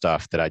lot of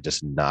stuff that I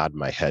just nod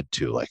my head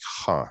to, like,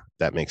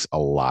 that makes a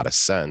lot of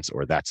sense,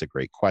 or that's a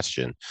great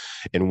question.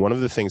 And one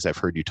of the things I've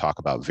heard you talk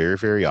about very,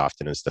 very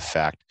often is the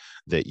fact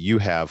that you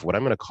have what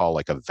I'm going to call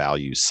like a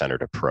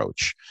values-centered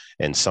approach,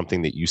 and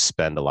something that you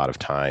spend a lot of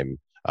time,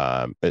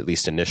 at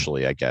least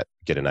initially, I get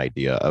an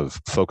idea of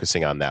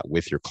focusing on that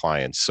with your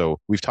clients. So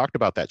we've talked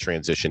about that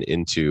transition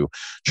into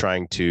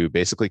trying to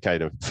basically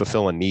kind of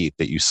fulfill a need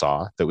that you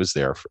saw that was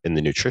there in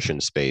the nutrition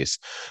space.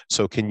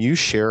 So can you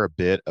share a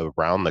bit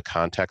around the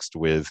context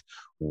with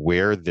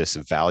where this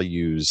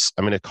values,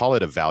 I'm going to call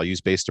it a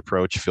values-based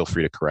approach. Feel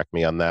free to correct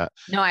me on that.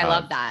 No, I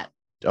love that.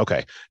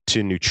 Okay.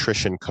 To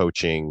nutrition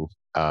coaching,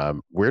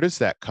 where does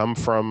that come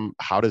from?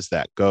 How does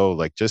that go?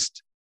 Like,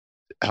 just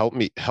help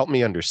me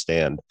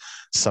understand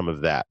some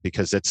of that,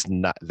 because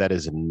that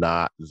is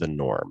not the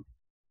norm.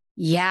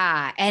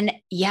 Yeah. And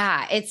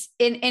yeah, it's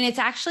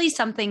actually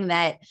something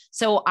that,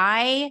 so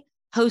I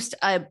host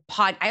 2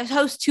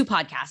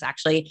 podcasts,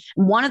 actually.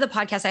 One of the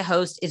podcasts I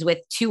host is with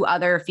 2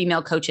 other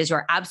female coaches who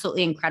are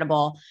absolutely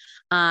incredible.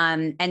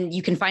 And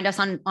you can find us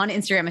on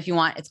Instagram if you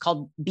want. It's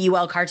called Be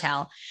Well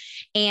Cartel.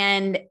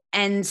 And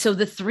so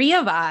the 3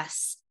 of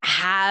us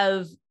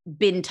have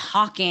been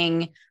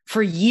talking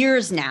for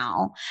years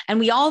now. And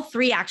we all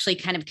 3 actually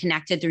kind of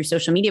connected through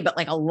social media, but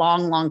like a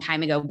long, long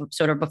time ago,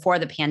 sort of before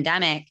the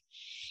pandemic.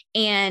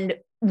 And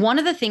one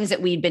of the things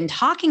that we'd been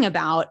talking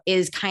about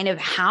is kind of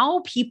how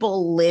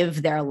people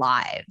live their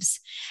lives.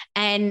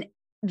 And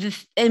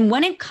and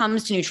when it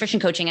comes to nutrition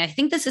coaching, I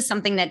think this is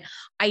something that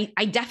I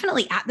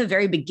definitely at the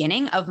very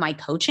beginning of my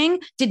coaching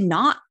did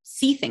not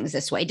see things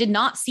this way, did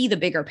not see the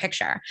bigger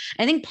picture. And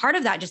I think part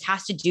of that just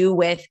has to do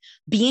with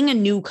being a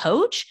new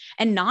coach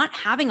and not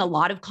having a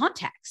lot of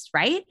context,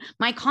 right?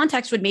 My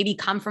context would maybe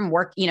come from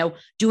work,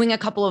 doing a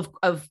couple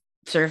of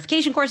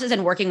certification courses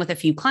and working with a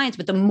few clients.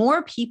 But the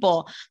more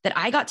people that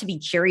I got to be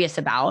curious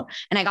about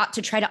and I got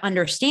to try to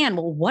understand,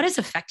 well, what is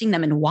affecting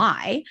them and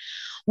why,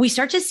 we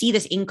start to see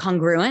this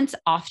incongruence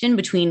often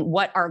between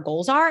what our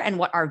goals are and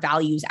what our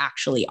values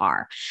actually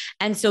are.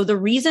 And so the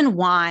reason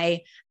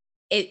why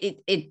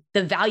the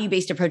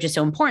value-based approach is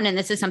so important. And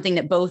this is something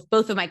that both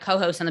of my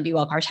co-hosts on the Be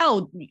Well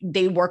Cartel,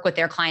 they work with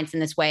their clients in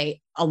this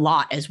way a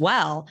lot as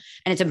well.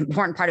 And it's an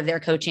important part of their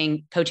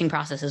coaching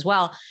process as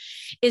well,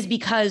 is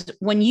because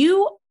when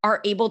you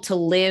are able to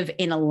live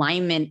in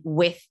alignment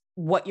with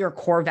what your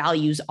core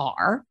values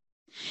are,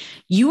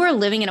 you are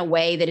living in a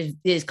way that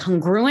is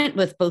congruent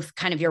with both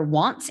kind of your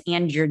wants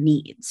and your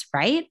needs,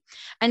 right?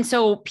 And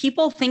so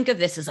people think of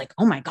this as like,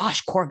 oh my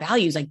gosh, core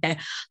values, like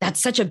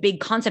that's such a big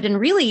concept. And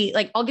really,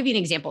 like, I'll give you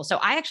an example. So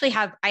I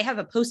have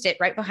a Post-it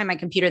right behind my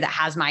computer that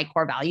has my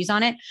core values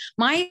on it.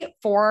 My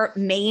 4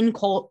 main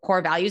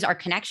core values are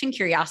connection,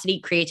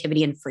 curiosity,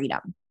 creativity, and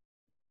freedom.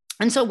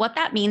 And so what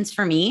that means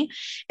for me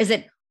is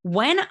that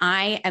when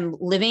I am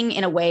living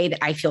in a way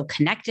that I feel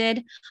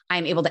connected,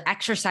 I'm able to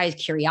exercise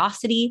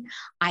curiosity,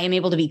 I am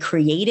able to be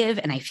creative,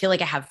 and I feel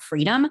like I have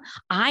freedom,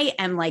 I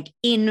am like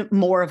in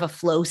more of a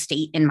flow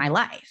state in my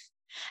life.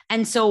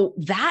 And so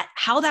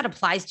how that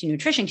applies to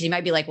nutrition, because you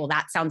might be like, well,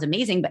 that sounds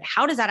amazing, but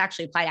how does that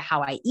actually apply to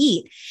how I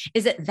eat?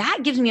 Is that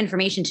gives me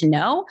information to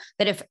know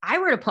that if I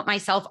were to put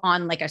myself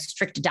on like a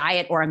strict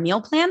diet or a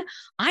meal plan,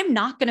 I'm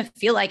not going to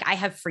feel like I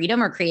have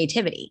freedom or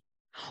creativity.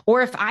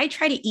 Or if I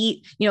try to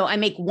eat, I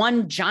make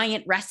one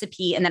giant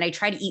recipe and then I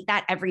try to eat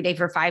that every day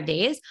for 5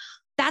 days,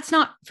 that's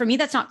not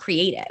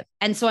creative.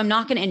 And so I'm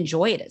not going to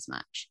enjoy it as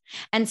much.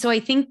 And so I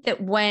think that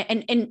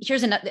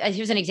here's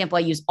an example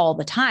I use all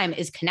the time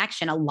is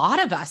connection. A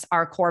lot of us,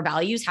 our core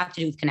values have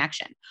to do with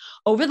connection.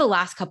 Over the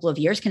last couple of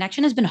years,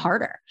 connection has been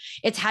harder.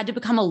 It's had to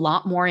become a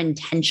lot more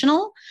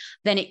intentional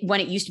than when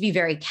it used to be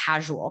very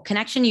casual.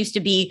 Connection used to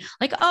be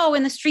like, oh,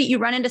 in the street, you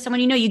run into someone,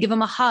 you give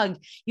them a hug,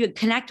 you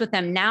connect with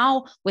them.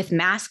 Now with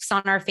masks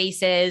on our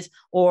faces,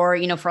 or,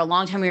 for a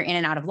long time we were in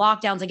and out of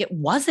lockdowns, like it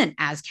wasn't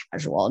as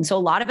casual. And so a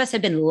lot of us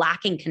have been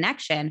lacking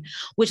connection,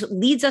 which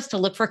leads us to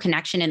look for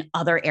connection in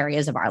other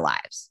areas of our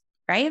lives.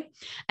 Right.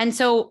 And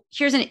so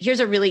here's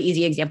a really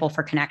easy example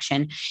for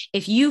connection.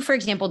 If you, for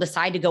example,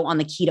 decide to go on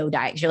the keto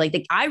diet, you're like,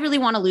 I really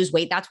want to lose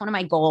weight. That's one of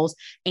my goals.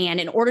 And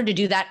in order to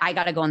do that, I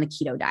got to go on the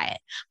keto diet.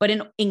 But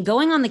in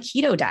going on the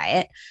keto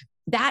diet,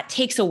 that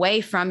takes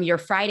away from your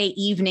Friday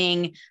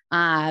evening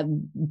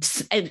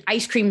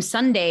ice cream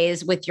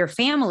sundaes with your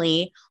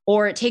family,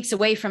 or it takes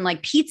away from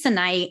like pizza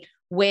night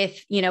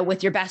with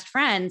your best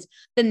friends,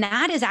 then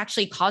that is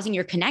actually causing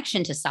your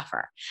connection to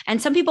suffer.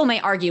 And some people may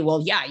argue,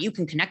 well, yeah, you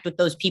can connect with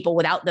those people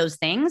without those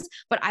things.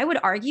 But I would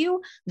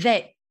argue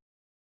that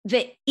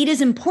it is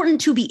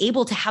important to be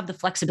able to have the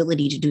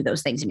flexibility to do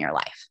those things in your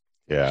life.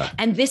 Yeah.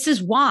 And this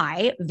is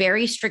why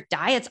very strict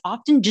diets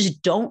often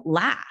just don't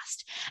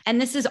last.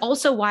 And this is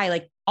also why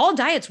like all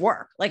diets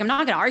work. Like, I'm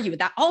not going to argue with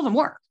that. All of them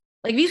work.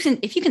 Like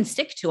if you can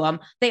stick to them,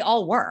 they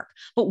all work.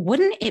 But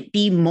wouldn't it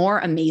be more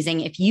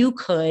amazing if you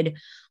could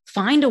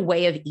find a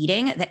way of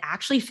eating that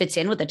actually fits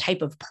in with the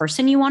type of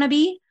person you want to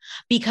be?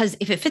 Because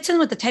if it fits in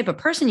with the type of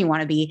person you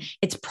want to be,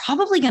 it's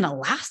probably going to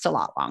last a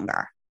lot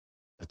longer.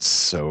 It's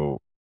so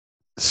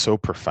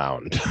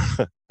profound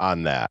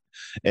on that.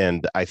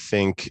 And I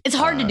think it's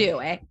hard to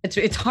do, eh?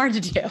 It's hard to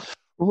do.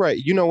 Right.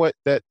 You know what?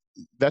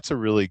 That's a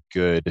really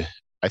good,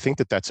 I think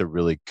that's a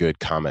really good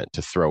comment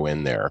to throw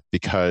in there,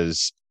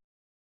 because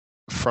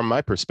from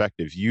my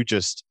perspective,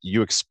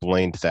 you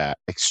explained that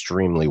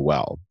extremely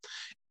well.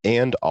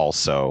 And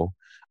also,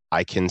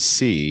 I can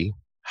see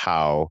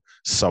how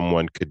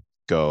someone could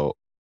go,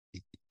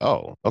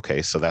 oh,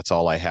 okay, so that's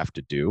all I have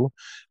to do.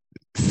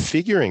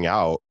 Figuring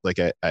out, like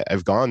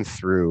I've gone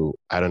through,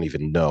 I don't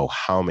even know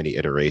how many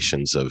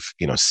iterations of,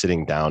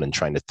 sitting down and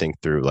trying to think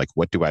through, like,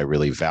 what do I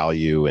really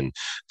value? And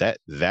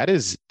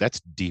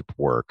that's deep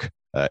work,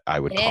 I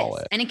would call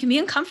it. And it can be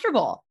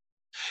uncomfortable.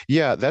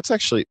 Yeah, that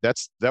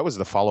was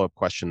the follow-up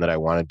question that I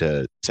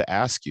wanted to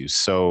ask you.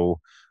 So,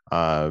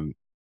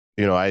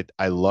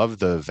 I love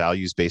the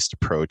values-based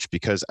approach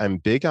because I'm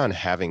big on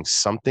having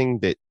something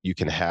that you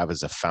can have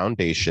as a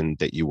foundation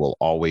that you will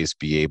always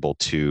be able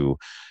to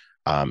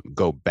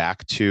go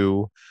back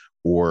to,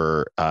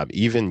 or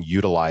even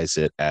utilize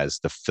it as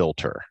the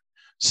filter.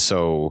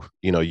 So,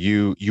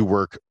 you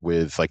work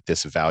with like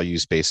this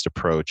values-based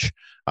approach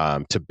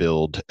to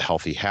build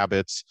healthy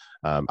habits.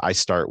 I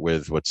start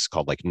with what's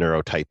called like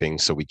neurotyping.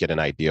 So we get an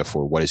idea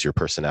for what is your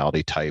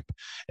personality type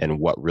and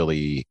what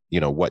really,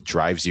 what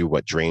drives you,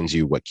 what drains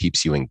you, what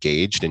keeps you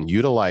engaged, and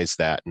utilize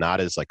that not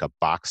as like a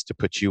box to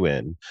put you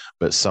in,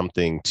 but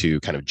something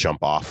to kind of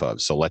jump off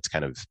of. So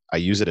I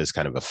use it as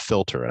kind of a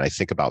filter. And I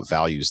think about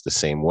values the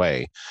same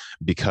way,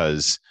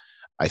 because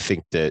I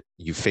think that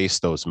you face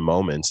those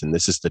moments, and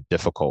this is the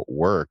difficult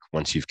work.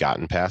 Once you've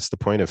gotten past the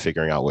point of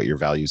figuring out what your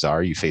values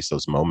are, you face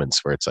those moments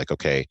where it's like,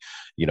 okay,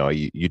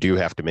 you do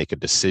have to make a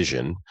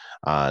decision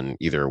on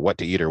either what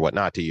to eat or what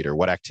not to eat, or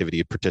what activity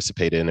to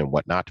participate in and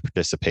what not to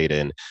participate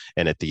in.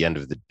 And at the end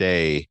of the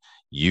day,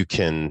 you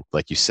can,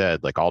 like you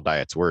said, like all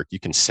diets work, you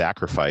can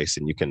sacrifice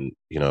and you can,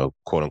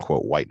 quote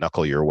unquote, white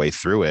knuckle your way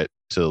through it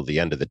till the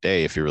end of the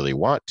day if you really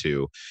want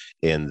to.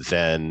 And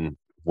then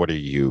what are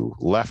you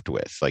left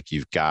with? Like,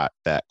 you've got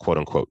that quote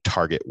unquote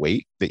target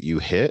weight that you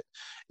hit.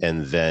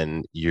 And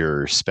then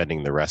you're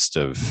spending the rest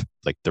of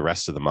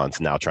the month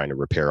now trying to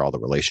repair all the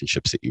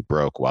relationships that you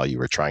broke while you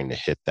were trying to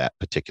hit that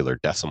particular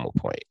decimal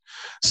point.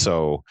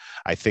 So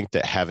I think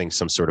that having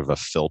some sort of a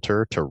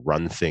filter to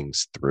run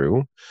things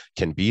through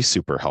can be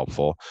super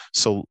helpful.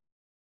 So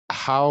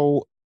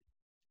how,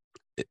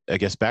 I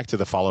guess back to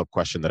the follow-up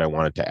question that I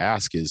wanted to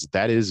ask is,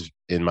 that is,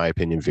 in my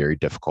opinion, very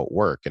difficult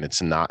work. And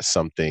it's not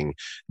something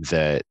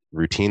that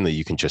routinely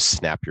you can just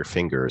snap your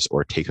fingers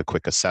or take a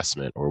quick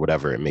assessment or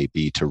whatever it may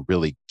be to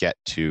really get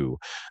to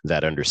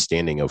that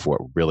understanding of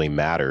what really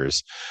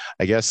matters.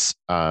 I guess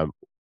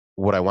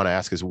what I want to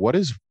ask is, what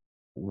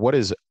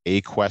is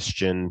a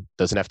question,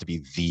 doesn't have to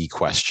be the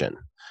question,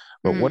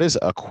 but what is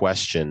a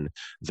question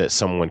that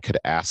someone could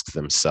ask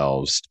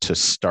themselves to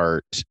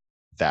start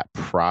that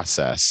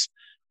process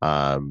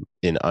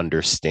in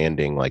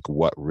understanding like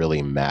what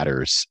really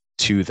matters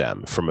to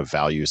them from a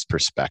values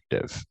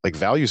perspective? Like,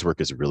 values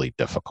work is really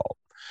difficult.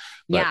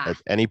 But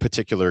any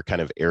particular kind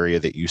of area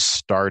that you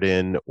start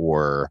in,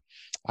 or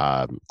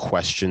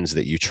questions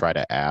that you try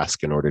to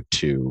ask in order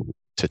to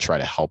try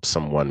to help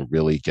someone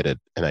really get an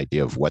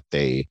idea of what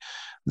they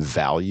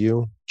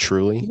value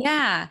truly?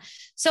 Yeah.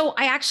 So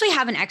I actually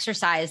have an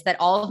exercise that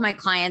all of my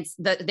clients,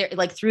 they're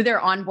like through their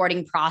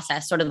onboarding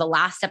process, sort of the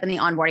last step in the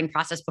onboarding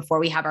process before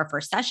we have our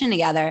first session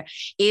together,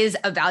 is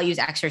a values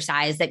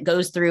exercise that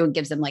goes through and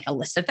gives them like a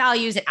list of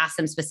values. It asks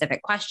them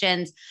specific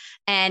questions.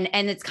 And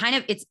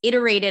it's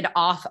iterated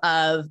off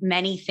of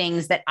many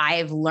things that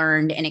I've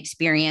learned and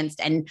experienced,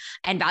 and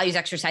values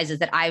exercises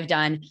that I've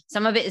done.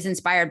 Some of it is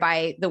inspired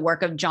by the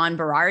work of John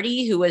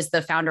Berardi, who was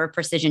the founder of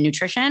Precision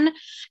Nutrition.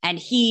 And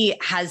he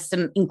has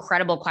some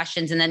incredible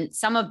questions. And then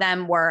some of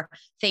them were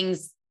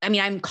things, I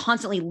mean, I'm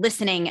constantly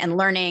listening and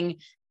learning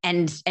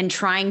and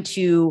trying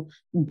to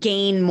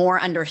gain more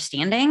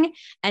understanding.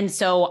 And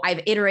so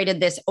I've iterated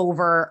this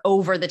over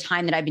the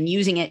time that I've been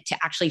using it to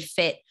actually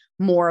fit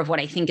more of what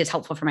I think is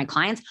helpful for my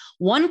clients.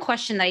 One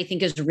question that I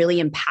think is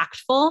really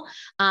impactful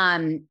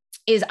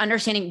is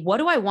understanding, what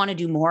do I want to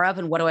do more of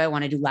and what do I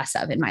want to do less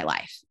of in my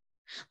life?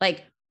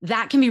 Like,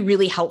 that can be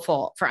really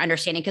helpful for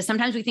understanding, because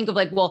sometimes we think of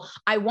like, well,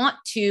 I want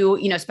to,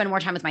 spend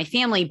more time with my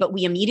family, but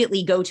we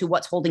immediately go to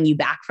what's holding you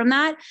back from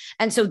that.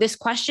 And so this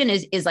question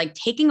is like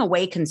taking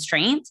away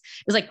constraints,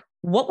 is like,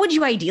 what would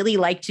you ideally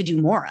like to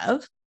do more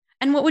of?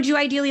 And what would you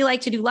ideally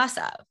like to do less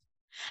of?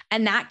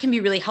 And that can be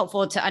really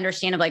helpful to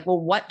understand of like,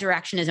 well, what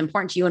direction is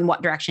important to you and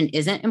what direction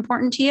isn't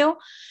important to you.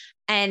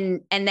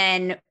 And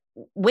then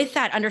with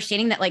that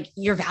understanding that like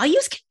your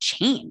values can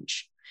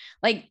change.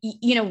 Like,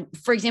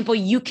 for example,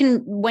 you can,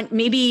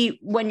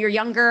 when you're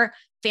younger,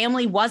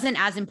 family wasn't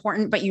as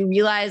important, but you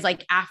realize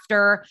like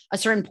after a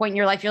certain point in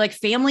your life, you're like,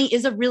 family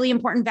is a really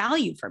important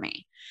value for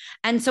me.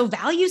 And so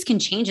values can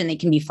change and they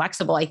can be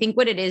flexible. I think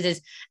what it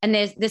is, and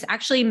there's this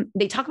actually,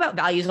 they talk about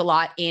values a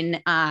lot in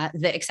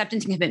the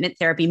acceptance and commitment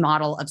therapy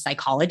model of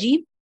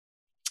psychology.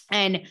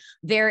 And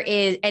there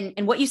is,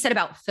 and what you said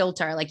about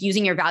filter, like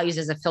using your values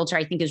as a filter,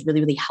 I think is really,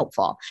 really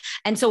helpful.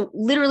 And so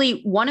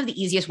literally one of the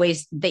easiest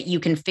ways that you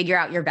can figure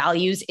out your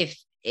values,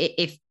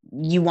 if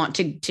you want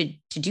to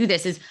do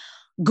this, is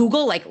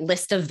Google like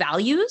list of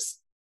values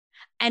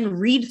and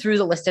read through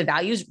the list of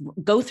values,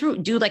 go through,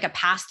 do like a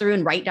pass through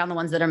and write down the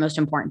ones that are most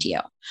important to you.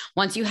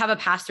 Once you have a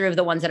pass through of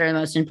the ones that are the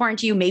most important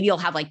to you, maybe you'll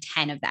have like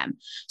 10 of them.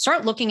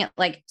 Start looking at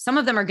like, some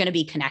of them are going to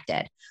be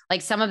connected.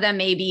 Like some of them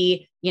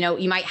maybe,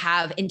 you might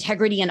have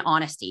integrity and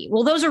honesty.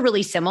 Well, those are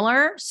really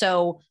similar.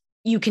 So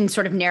you can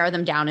sort of narrow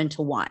them down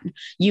into one.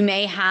 You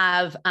may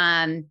have,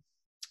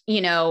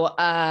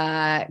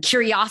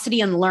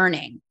 curiosity and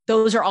learning.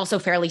 Those are also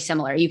fairly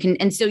similar.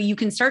 So you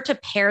can start to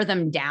pare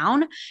them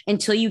down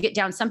until you get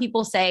down. Some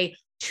people say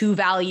 2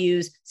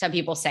 values. Some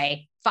people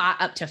say 5,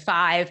 up to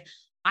 5.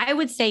 I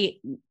would say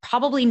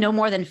probably no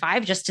more than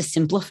 5, just to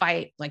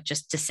simplify,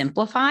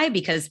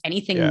 because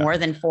anything more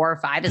than 4 or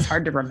 5 is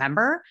hard to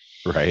remember.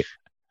 Right.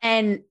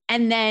 And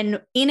then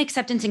in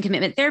acceptance and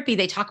commitment therapy,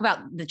 they talk about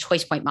the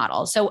choice point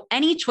model. So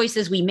any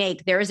choices we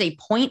make, there is a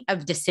point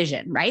of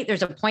decision, right?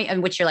 There's a point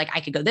in which you're like,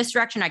 I could go this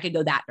direction, I could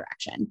go that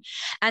direction.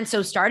 And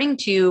so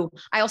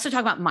I also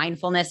talk about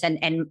mindfulness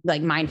and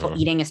like mindful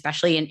eating,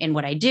 especially in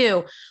what I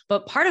do.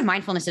 But part of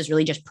mindfulness is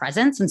really just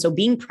presence. And so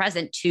being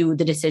present to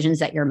the decisions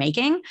that you're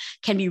making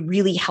can be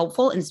really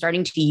helpful in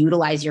starting to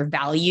utilize your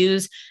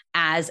values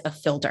as a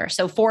filter.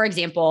 So for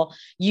example,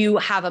 you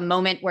have a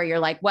moment where you're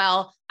like,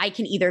 well, I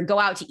can either go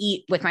out to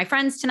eat with my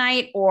friends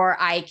tonight, or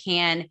I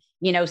can,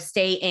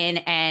 stay in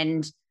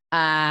and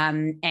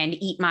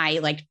eat my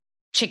like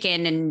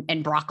chicken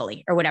and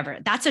broccoli or whatever.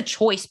 That's a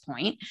choice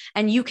point,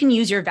 and you can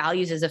use your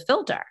values as a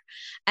filter.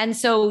 And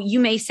so you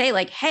may say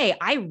like, hey,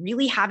 I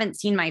really haven't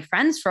seen my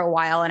friends for a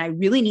while and I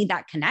really need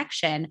that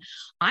connection.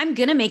 I'm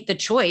going to make the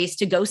choice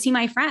to go see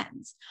my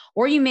friends.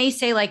 Or you may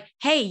say like,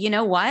 hey, you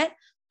know what?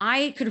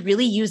 I could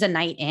really use a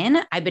night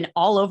in. I've been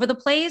all over the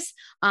place.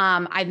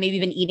 I've maybe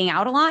been eating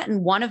out a lot.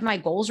 And one of my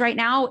goals right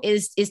now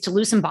is to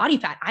lose some body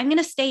fat. I'm going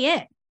to stay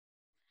in.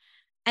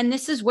 And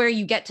this is where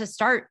you get to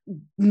start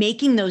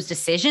making those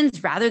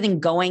decisions rather than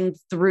going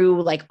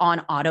through like on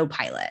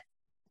autopilot.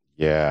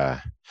 Yeah.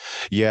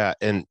 Yeah.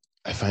 And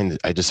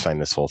I just find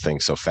this whole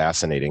thing so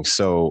fascinating.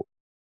 So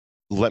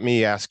let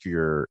me ask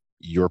your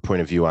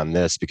point of view on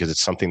this, because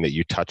it's something that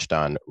you touched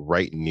on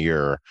right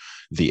near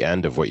the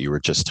end of what you were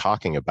just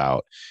talking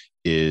about,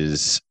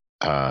 is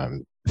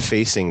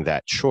facing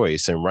that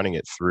choice and running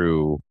it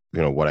through,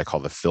 what I call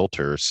the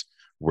filters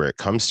where it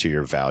comes to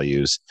your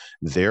values.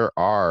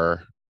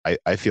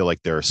 I feel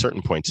like there are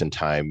certain points in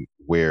time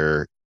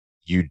where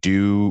you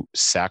do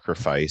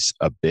sacrifice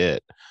a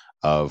bit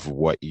of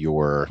what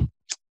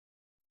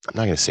I'm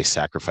not going to say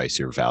sacrifice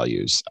your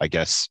values. I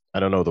guess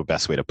I don't know the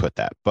best way to put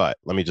that, but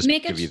let me just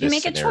give you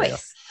this scenario. A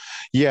choice.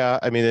 Yeah,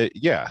 I mean,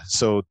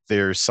 So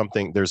there's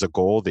a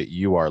goal that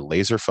you are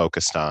laser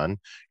focused on.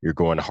 You're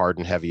going hard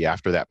and heavy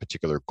after that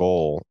particular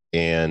goal,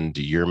 and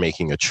you're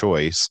making a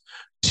choice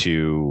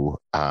to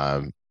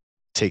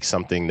take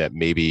something that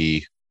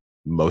maybe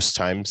most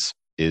times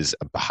is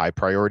a high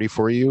priority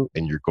for you,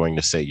 and you're going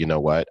to say, you know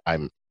what,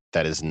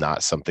 that is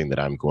not something that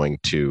I'm going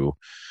to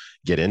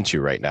get into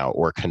right now,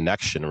 or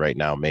connection right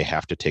now may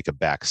have to take a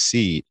back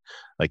seat.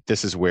 Like,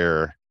 this is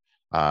where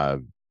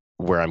I'm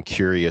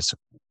curious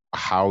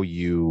how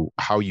you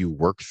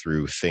work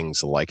through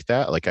things like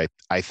that. Like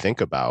I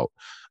think about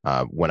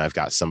when I've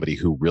got somebody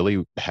who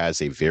really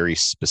has a very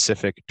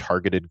specific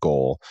targeted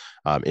goal.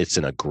 It's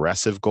an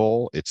aggressive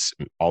goal. It's,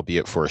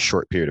 albeit for a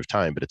short period of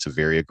time, but it's a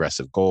very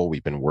aggressive goal.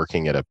 We've been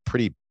working at a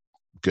pretty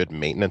good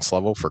maintenance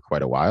level for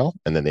quite a while.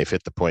 And then they've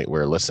hit the point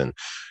where, listen,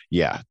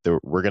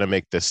 we're going to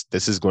make this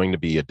is going to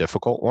be a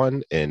difficult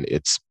one. And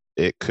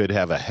it could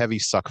have a heavy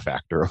suck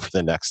factor over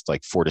the next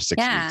like 4 to 6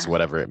 weeks,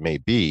 whatever it may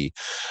be.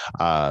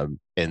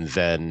 And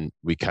then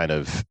we kind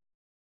of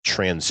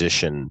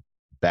transition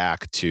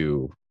back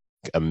to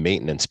a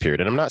maintenance period.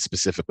 And I'm not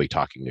specifically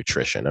talking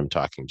nutrition. I'm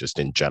talking just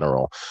in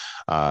general,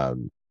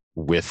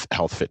 with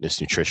health,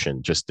 fitness,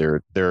 nutrition. Just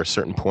there are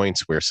certain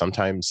points where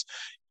sometimes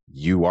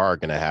you are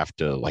going to have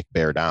to like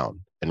bear down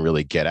and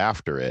really get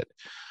after it.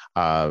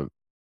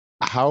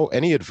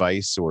 Any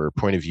advice or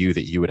point of view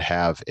that you would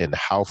have in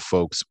how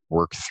folks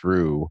work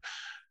through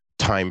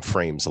time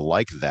frames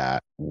like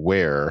that,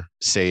 where,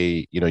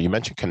 say, you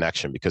mentioned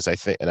connection, because I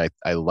think, and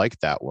I like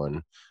that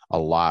one a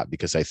lot,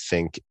 because I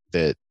think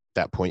that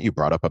point you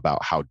brought up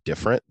about how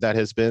different that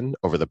has been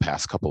over the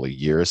past couple of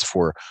years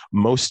for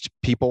most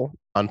people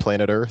on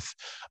planet Earth,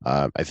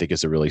 I think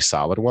is a really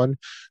solid one.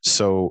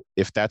 So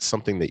if that's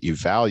something that you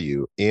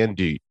value, and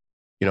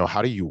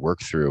how do you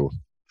work through,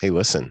 hey,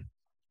 listen,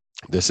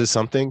 this is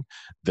something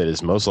that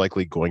is most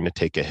likely going to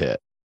take a hit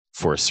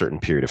for a certain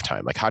period of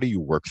time. Like, how do you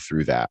work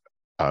through that?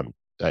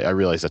 I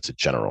realize that's a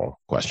general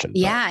question.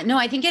 Yeah, no,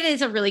 I think it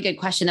is a really good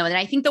question though. And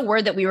I think the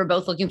word that we were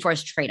both looking for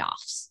is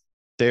trade-offs.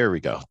 There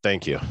we go.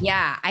 Thank you.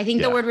 Yeah. I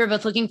think the word we're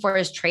both looking for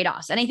is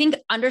trade-offs. And I think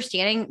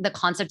understanding the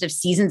concept of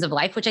seasons of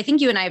life, which I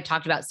think you and I have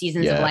talked about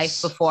seasons of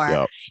life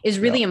before, is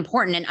really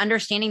important. And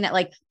understanding that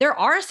like there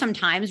are some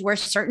times where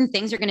certain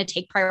things are going to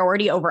take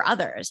priority over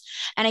others.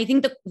 And I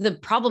think the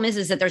problem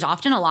is that there's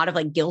often a lot of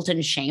like guilt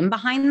and shame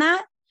behind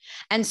that.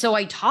 And so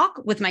I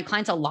talk with my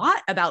clients a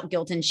lot about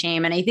guilt and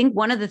shame. And I think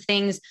one of the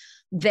things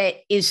that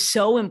is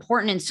so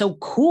important and so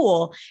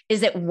cool is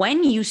that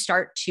when you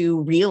start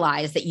to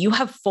realize that you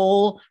have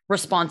full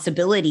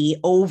responsibility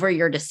over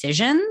your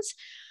decisions,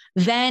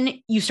 then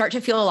you start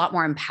to feel a lot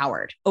more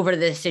empowered over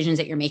the decisions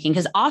that you're making.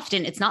 Because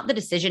often it's not the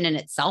decision in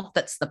itself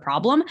that's the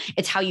problem,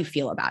 it's how you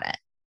feel about it.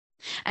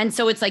 And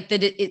so it's like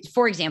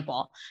for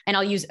example, and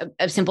I'll use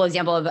a simple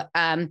example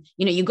of,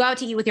 you go out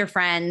to eat with your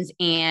friends,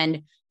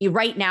 and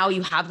right now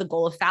you have the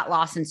goal of fat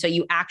loss. And so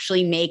you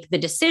actually make the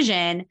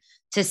decision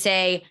to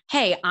say,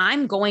 hey,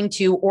 I'm going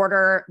to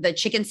order the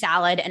chicken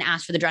salad and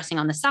ask for the dressing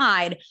on the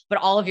side, but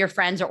all of your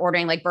friends are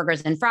ordering like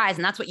burgers and fries.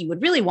 And that's what you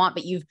would really want.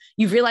 But you've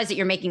realized that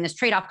you're making this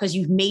trade-off because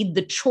you've made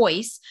the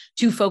choice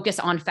to focus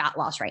on fat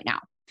loss right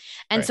now.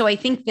 And so I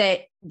think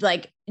that,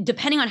 like,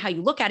 depending on how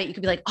you look at it, you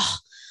could be like, oh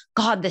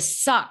God, this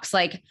sucks.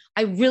 Like,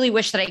 I really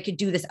wish that I could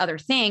do this other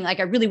thing. Like,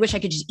 I really wish I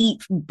could just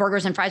eat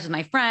burgers and fries with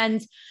my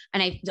friends.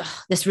 And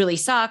this really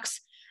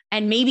sucks.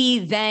 And maybe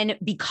then,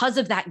 because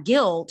of that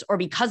guilt or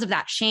because of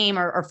that shame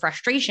or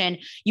frustration,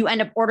 you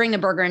end up ordering the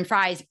burger and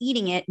fries,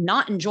 eating it,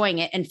 not enjoying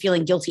it, and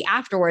feeling guilty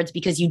afterwards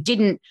because you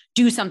didn't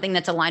do something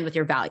that's aligned with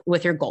your value,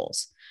 with your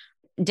goals.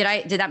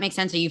 Did that make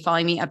sense? Are you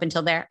following me up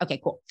until there? Okay,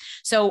 cool.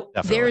 So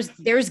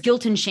there's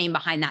guilt and shame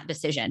behind that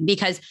decision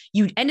because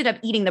you ended up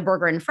eating the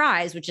burger and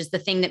fries, which is the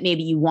thing that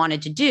maybe you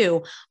wanted to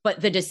do,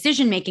 but the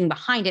decision-making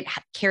behind it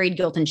carried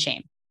guilt and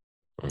shame.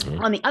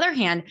 Mhm. On the other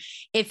hand,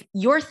 if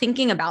you're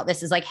thinking about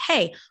this as like,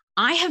 hey,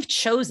 I have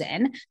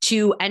chosen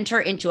to enter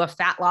into a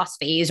fat loss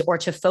phase or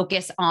to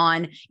focus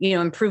on,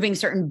 improving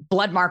certain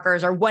blood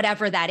markers or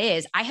whatever that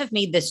is. I have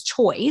made this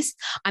choice.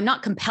 I'm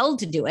not compelled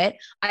to do it.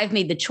 I've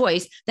made the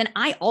choice. Then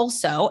I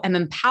also am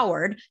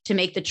empowered to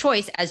make the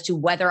choice as to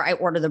whether I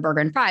order the burger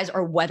and fries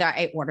or whether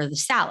I order the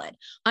salad.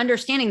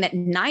 Understanding that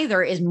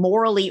neither is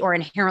morally or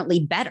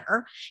inherently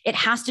better. It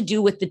has to do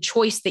with the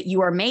choice that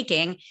you are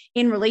making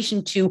in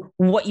relation to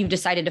what you've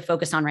decided to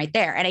focus on right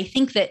there. And I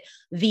think that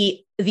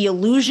the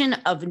illusion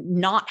of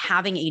not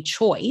having a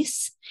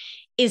choice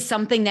is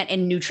something that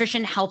in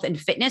nutrition, health, and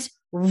fitness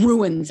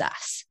ruins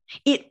us.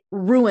 It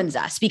ruins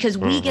us because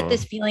we get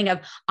this feeling of,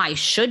 I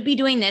should be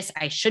doing this,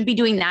 I should be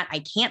doing that, I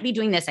can't be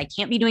doing this, I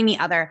can't be doing the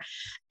other.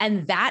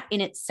 And that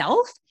in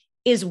itself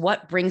is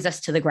what brings us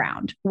to the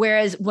ground.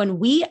 Whereas when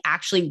we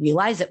actually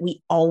realize that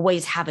we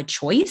always have a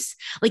choice,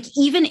 like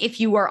even if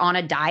you are on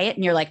a diet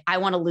and you're like, I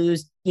want to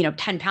lose,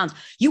 10 pounds,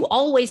 you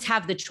always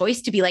have the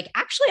choice to be like,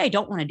 actually, I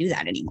don't want to do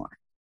that anymore.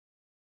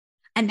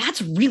 And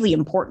that's really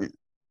important.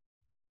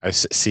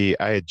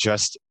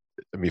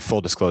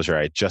 Full disclosure,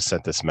 I just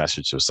sent this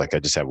message. It was like, I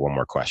just have one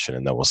more question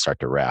and then we'll start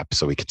to wrap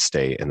so we could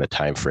stay in the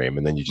time frame.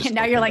 And then you just, and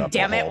now you're like,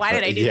 damn it, why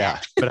did I do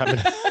that? But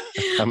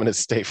I'm going to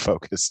stay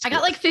focused. I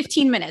got like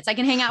 15 minutes. I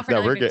can hang out for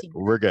another 15 minutes.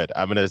 We're good.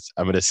 I'm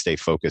going to stay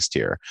focused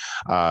here.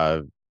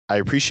 I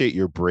appreciate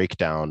your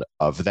breakdown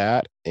of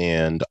that.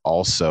 And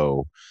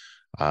also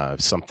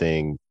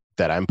something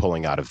that I'm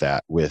pulling out of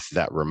that with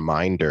that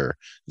reminder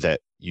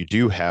that you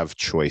do have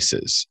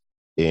choices.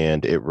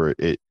 And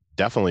it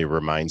definitely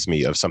reminds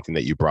me of something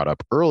that you brought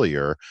up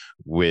earlier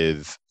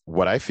with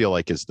what I feel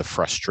like is the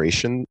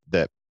frustration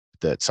that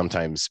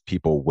sometimes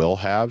people will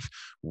have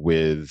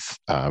with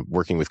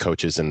working with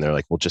coaches, and they're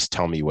like, well, just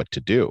tell me what to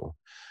do.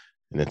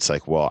 And it's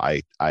like, well,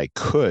 I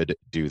could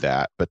do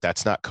that, but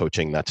that's not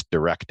coaching, that's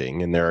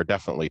directing. And there are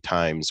definitely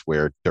times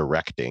where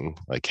directing,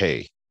 like,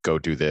 hey, go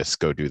do this,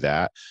 go do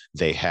that,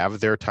 they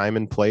have their time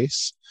and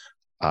place.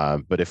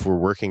 But if we're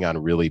working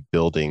on really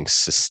building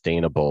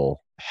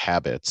sustainable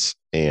habits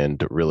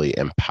and really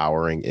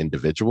empowering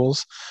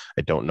individuals,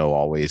 I don't know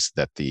always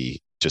that the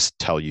just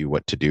tell you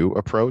what to do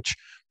approach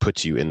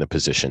puts you in the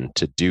position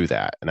to do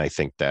that. And I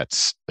think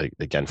that's,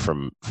 again,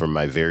 from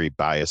my very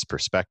biased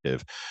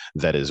perspective,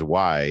 that is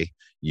why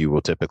you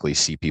will typically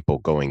see people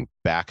going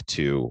back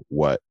to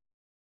what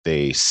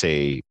they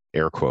say,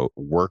 air quote,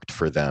 worked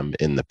for them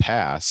in the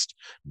past,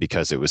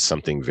 because it was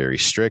something very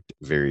strict,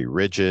 very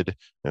rigid.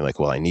 They're like,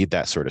 well, I need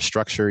that sort of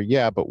structure.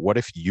 Yeah, but what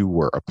if you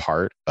were a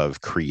part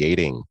of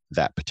creating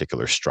that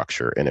particular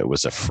structure and it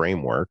was a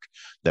framework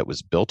that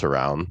was built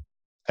around,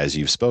 as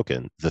you've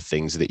spoken, the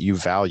things that you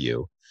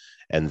value?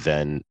 And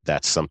then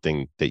that's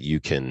something that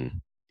you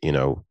can,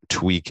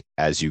 tweak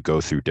as you go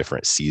through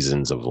different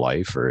seasons of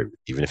life, or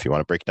even if you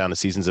want to break down the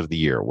seasons of the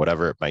year,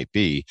 whatever it might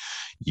be,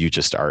 you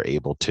just are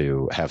able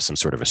to have some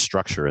sort of a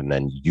structure, and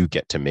then you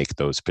get to make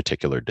those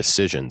particular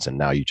decisions. And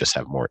now you just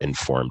have more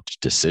informed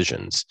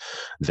decisions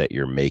that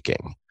you're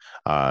making.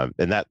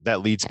 And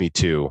that leads me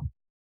to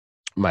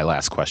my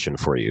last question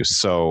for you.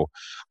 So,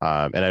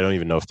 and I don't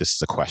even know if this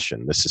is a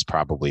question. This is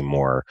probably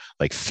more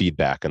like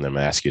feedback, and then I'm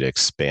going to ask you to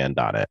expand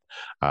on it.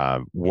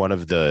 One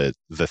of the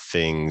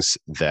things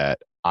that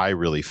I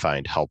really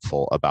find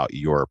helpful about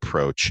your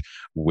approach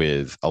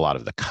with a lot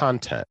of the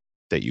content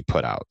that you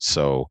put out.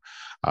 So,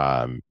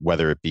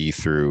 whether it be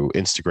through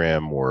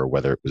Instagram or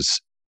whether it was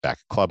back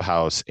at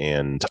Clubhouse,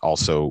 and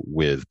also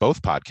with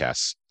both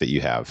podcasts that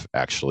you have,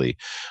 actually,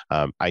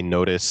 I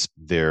notice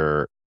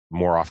there,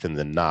 more often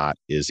than not,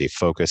 is a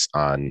focus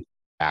on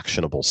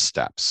actionable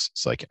steps.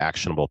 It's like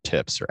actionable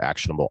tips or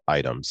actionable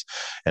items.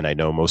 And I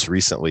know most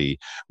recently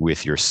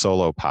with your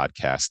solo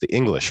podcast, the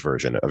English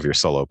version of your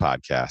solo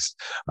podcast,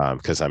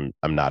 because I'm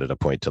not at a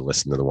point to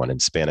listen to the one in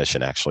Spanish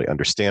and actually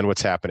understand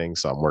what's happening.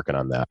 So I'm working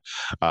on that.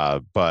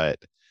 But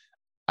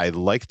I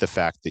like the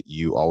fact that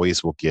you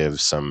always will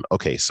give some,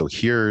 okay, so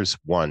here's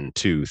 1,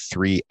 2,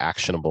 3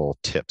 actionable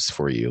tips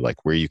for you,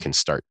 like where you can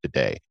start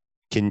today.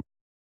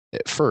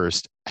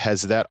 First,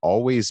 has that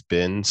always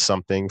been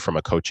something from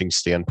a coaching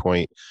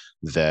standpoint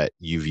that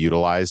you've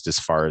utilized as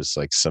far as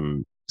like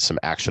some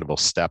actionable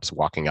steps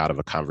walking out of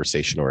a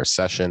conversation or a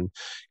session?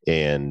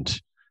 And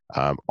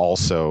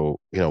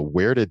also,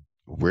 where did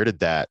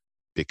that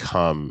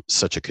become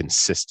such a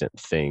consistent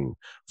thing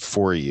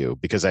for you?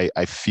 Because I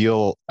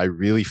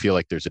really feel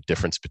like there's a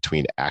difference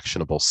between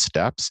actionable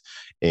steps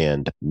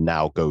and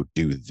now go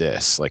do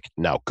this, like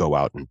now go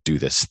out and do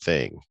this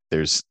thing.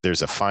 There's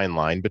a fine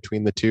line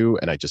between the two,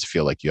 and I just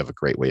feel like you have a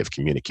great way of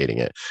communicating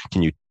it.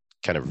 Can you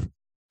kind of,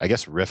 I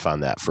guess, riff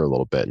on that for a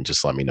little bit and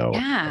just let me know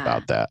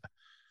about that?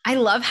 I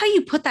love how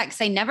you put that, because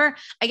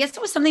I guess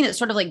it was something that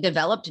sort of like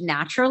developed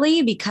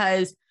naturally,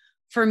 because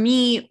for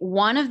me,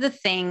 one of the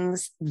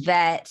things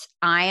that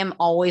I am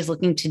always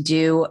looking to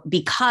do,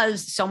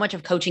 because so much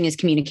of coaching is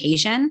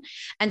communication.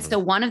 And so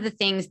one of the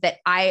things that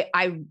I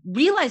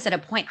realized at a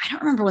point, I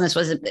don't remember when this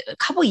was, a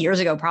couple of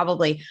years ago,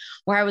 probably,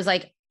 where I was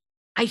like,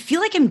 I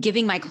feel like I'm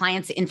giving my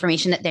clients the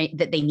information that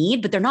they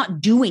need, but they're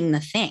not doing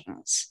the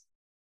things.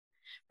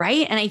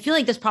 Right. And I feel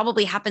like this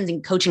probably happens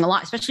in coaching a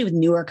lot, especially with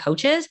newer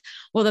coaches.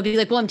 Well, they'll be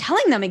like, well, I'm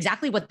telling them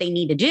exactly what they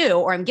need to do,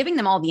 or I'm giving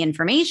them all the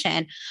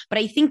information. But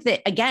I think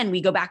that, again,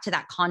 we go back to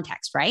that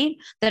context, right?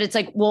 That it's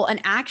like, well, an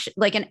action,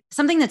 like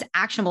something that's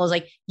actionable is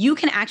like, you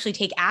can actually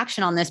take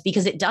action on this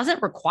because it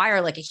doesn't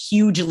require like a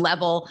huge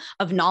level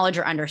of knowledge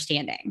or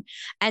understanding.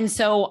 And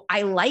so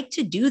I like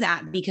to do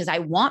that because I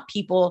want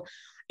people,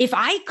 if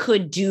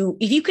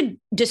you could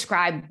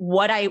describe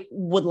what I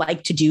would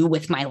like to do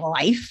with my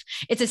life,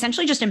 it's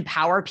essentially just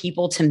empower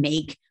people to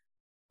make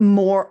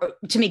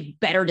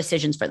better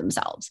decisions for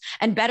themselves.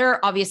 And better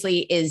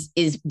obviously is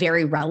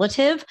very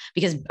relative,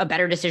 because a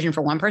better decision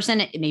for one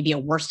person, it may be a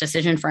worse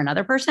decision for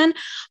another person.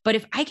 But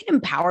if I can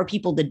empower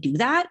people to do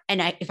that,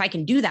 and if I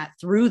can do that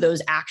through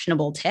those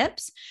actionable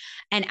tips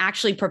and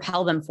actually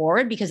propel them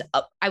forward, because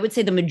I would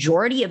say the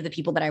majority of the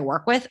people that I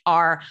work with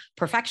are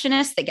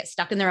perfectionists that get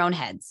stuck in their own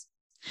heads.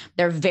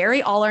 They're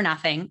very all or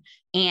nothing.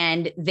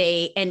 And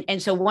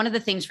so one of the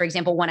things, for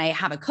example, when I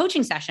have a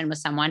coaching session with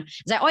someone,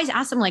 is I always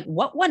ask them, like,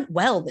 what went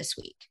well this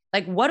week?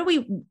 Like, what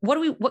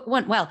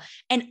went well?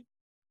 And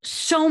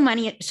so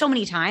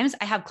many times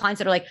I have clients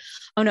that are like,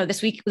 oh no,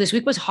 this week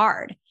was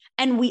hard.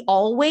 And we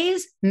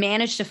always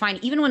manage to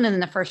find, even when in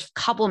the first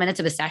couple of minutes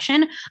of a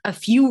session, a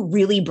few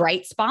really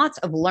bright spots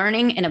of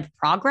learning and of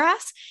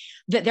progress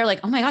that they're like,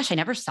 oh my gosh, I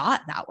never saw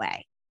it that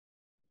way.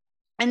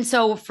 And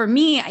so for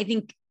me, I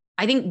think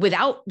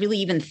without really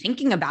even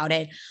thinking about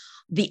it,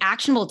 the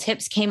actionable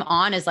tips came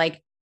on as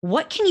like,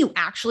 what can you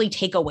actually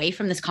take away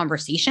from this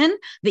conversation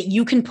that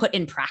you can put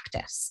in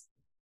practice?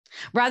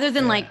 Rather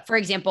than like, for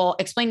example,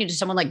 explaining to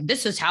someone like,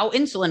 this is how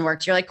insulin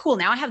works. You're like, cool,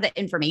 now I have that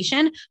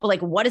information, but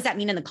like, what does that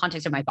mean in the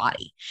context of my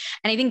body?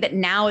 And I think that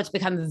now it's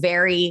become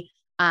very,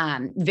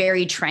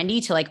 very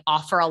trendy to like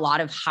offer a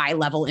lot of high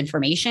level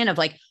information of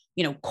like,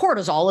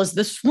 cortisol is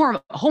this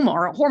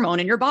hormone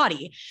in your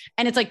body.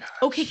 And it's like,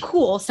 okay,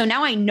 cool. So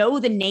now I know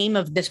the name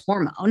of this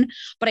hormone,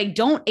 but I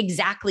don't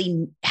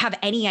exactly have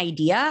any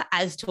idea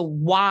as to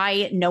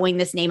why knowing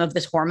this name of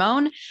this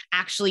hormone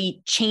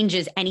actually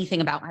changes anything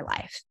about my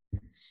life.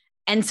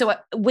 And so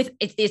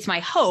it's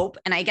my hope,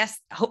 and I guess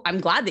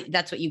I'm glad that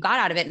that's what you got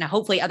out of it. And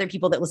hopefully other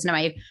people that listen to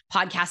my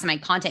podcast and my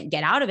content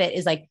get out of it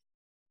is like,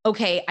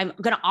 okay, I'm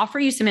going to offer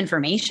you some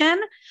information,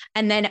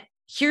 and then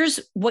here's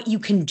what you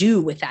can do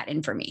with that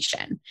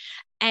information.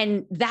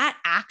 And that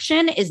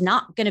action is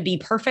not going to be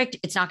perfect.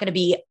 It's not going to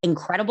be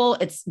incredible.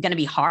 It's going to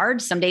be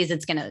hard. Some days you're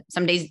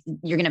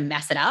going to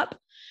mess it up,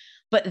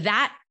 but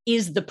that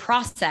is the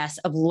process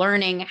of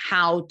learning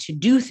how to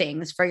do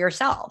things for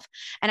yourself.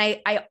 And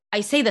I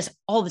say this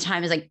all the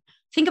time, is like,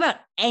 think about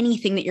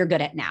anything that you're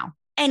good at now,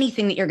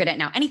 anything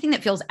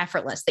that feels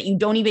effortless, that you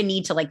don't even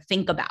need to like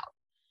think about.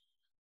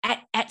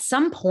 At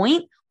some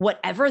point,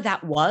 whatever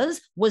that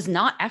was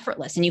not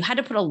effortless. And you had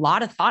to put a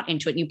lot of thought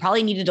into it. You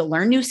probably needed to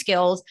learn new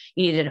skills.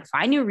 You needed to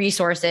find new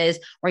resources,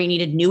 or you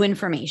needed new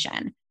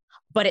information.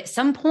 But at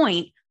some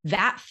point,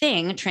 that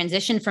thing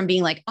transitioned from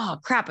being like, oh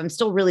crap, I'm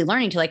still really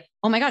learning, to like,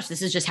 oh my gosh,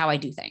 this is just how I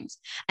do things.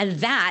 And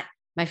that,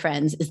 my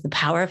friends, is the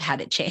power of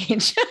habit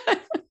change.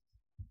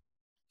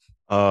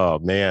 Oh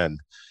man,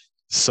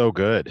 so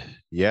good.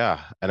 Yeah.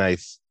 And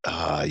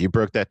you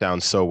broke that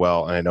down so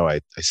well. And I know I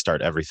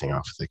start everything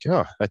off with like,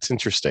 oh, that's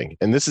interesting.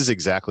 And this is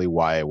exactly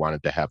why I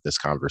wanted to have this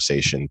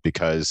conversation,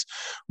 because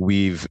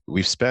we've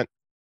spent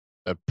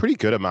a pretty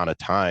good amount of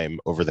time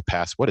over the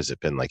past, what has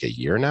it been, like a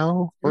year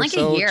now or like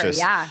so? A year,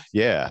 yeah.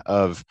 Yeah.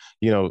 Of,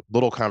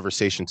 little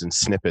conversations and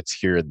snippets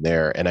here and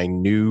there. And I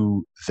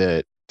knew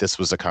that this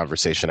was a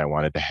conversation I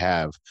wanted to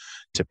have,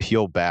 to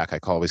peel back. I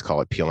always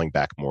call it peeling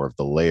back more of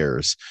the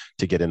layers,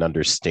 to get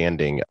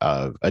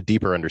a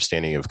deeper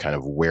understanding of kind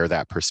of where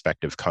that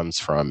perspective comes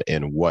from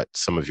and what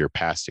some of your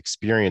past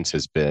experience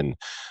has been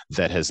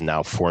that has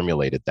now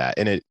formulated that.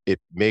 And it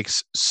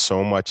makes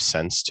so much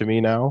sense to me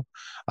now,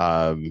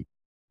 how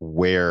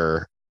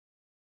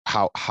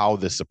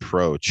this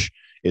approach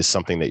is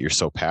something that you're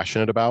so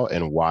passionate about,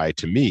 and why,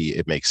 to me,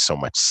 it makes so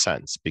much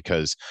sense.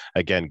 Because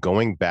again,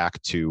 going back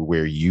to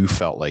where you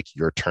felt like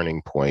your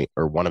turning point,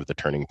 or one of the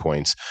turning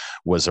points,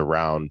 was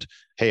around,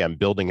 hey, I'm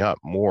building up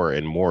more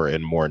and more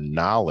and more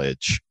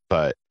knowledge,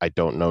 but I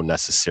don't know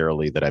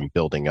necessarily that I'm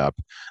building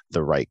up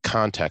the right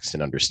context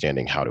and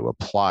understanding how to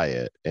apply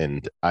it.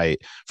 And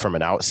from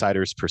an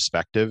outsider's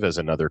perspective, as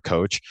another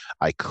coach,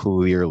 I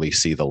clearly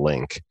see the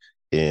link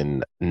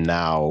in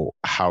now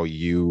how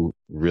you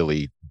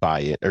really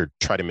buy it, or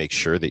try to make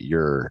sure that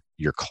your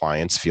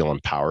clients feel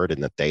empowered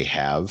and that they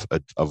have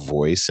a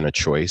voice and a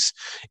choice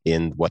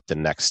in what the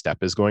next step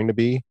is going to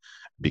be.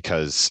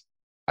 Because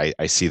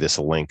I see this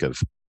link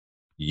of,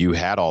 you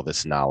had all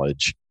this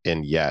knowledge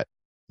and yet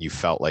you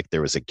felt like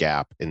there was a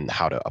gap in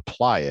how to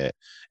apply it.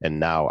 And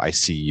now I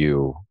see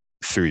you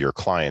through your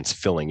clients,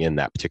 filling in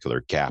that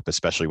particular gap,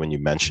 especially when you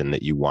mention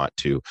that you want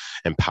to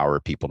empower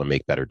people to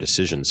make better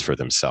decisions for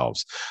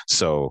themselves.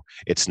 So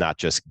it's not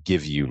just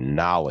give you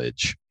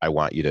knowledge. I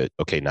want you to,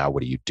 okay, now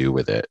what do you do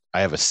with it?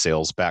 I have a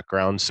sales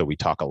background, so we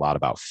talk a lot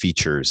about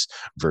features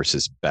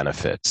versus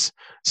benefits.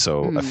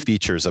 So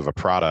features of a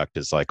product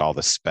is like all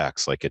the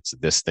specs, like it's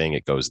this thing,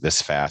 it goes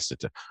this fast.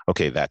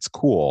 Okay, that's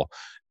cool.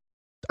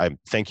 I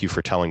thank you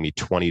for telling me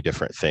 20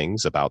 different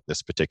things about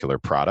this particular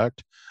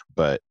product,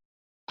 but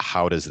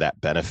how does that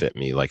benefit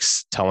me? Like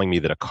telling me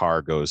that a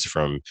car goes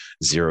from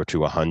 0 to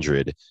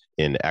 100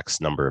 in X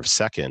number of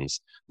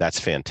seconds. That's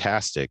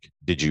fantastic.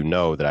 Did you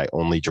know that I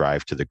only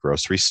drive to the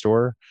grocery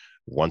store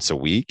once a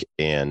week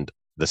and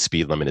the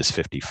speed limit is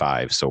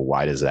 55? So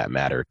why does that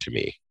matter to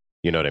me?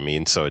 You know what I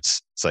mean? So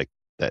it's like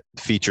that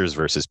features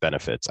versus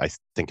benefits. I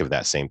think of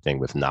that same thing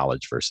with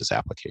knowledge versus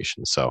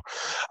application. So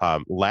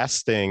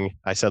last thing,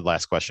 I said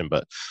last question,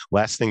 but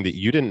last thing that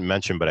you didn't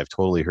mention, but I've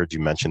totally heard you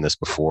mention this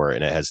before,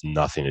 and it has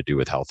nothing to do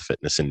with health,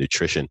 fitness, and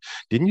nutrition.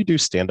 Didn't you do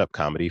stand-up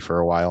comedy for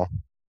a while?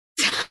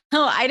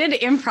 Oh, I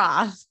did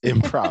improv.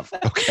 Improv.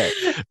 Okay.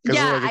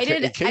 Yeah, like, I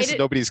did. In case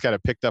nobody's kind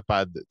of picked up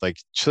on, like,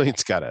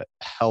 Jillian's got a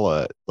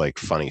hella like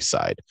funny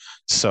side.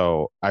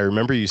 So I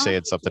remember you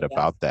saying something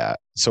about that.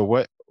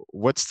 So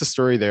what's the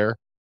story there?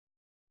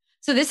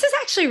 So this is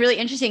actually really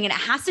interesting, and it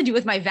has to do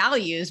with my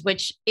values,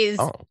 which is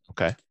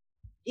okay.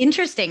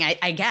 Interesting.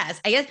 I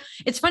guess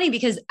it's funny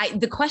because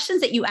the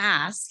questions that you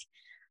ask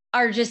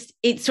are just,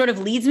 it sort of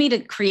leads me to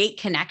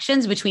create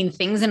connections between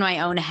things in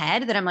my own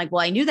head that I'm like,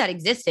 well, I knew that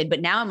existed,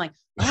 but now I'm like,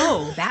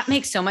 oh, that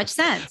makes so much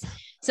sense.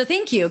 So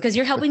thank you, because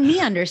you're helping me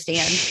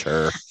understand.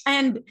 Sure.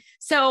 And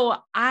so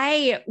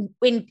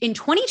in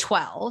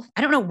 2012,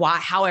 I don't know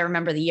how I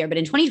remember the year, but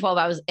in 2012,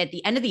 I was at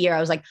the end of the year, I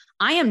was like,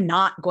 I am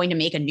not going to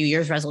make a New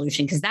Year's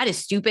resolution because that is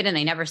stupid and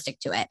I never stick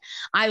to it.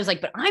 I was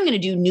like, but I'm going to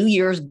do New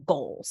Year's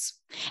goals.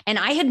 And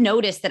I had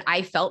noticed that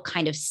I felt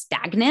kind of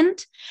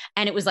stagnant.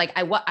 And it was like,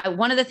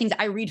 one of the things,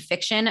 I read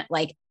fiction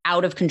like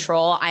out of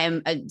control. I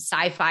am a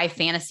sci-fi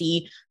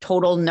fantasy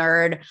total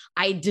nerd.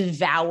 I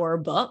devour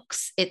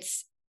books.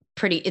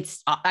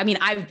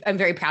 I'm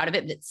very proud of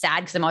it, but it's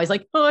sad because I'm always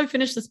like, oh, I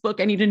finished this book.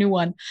 I need a new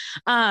one.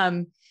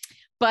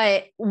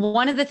 But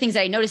one of the things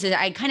that I noticed is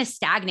I kind of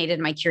stagnated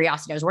in my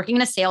curiosity. I was working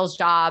in a sales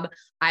job.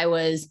 I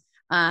was,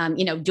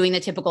 doing the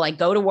typical, like,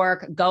 go to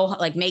work, go,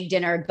 like, make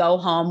dinner, go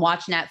home,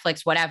 watch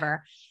Netflix,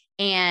 whatever.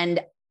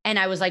 And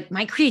I was like,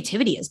 my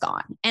creativity is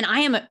gone. And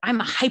I'm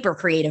a hyper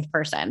creative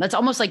person. That's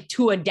almost like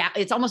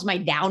it's almost my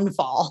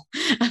downfall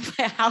of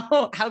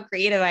how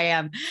creative I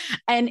am.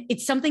 And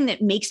it's something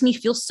that makes me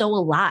feel so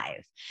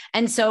alive.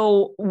 And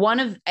so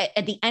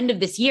at the end of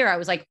this year, I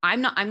was like,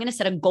 I'm going to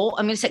set a goal.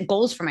 I'm going to set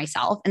goals for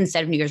myself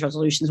instead of New Year's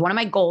resolutions. One of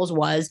my goals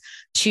was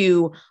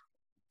to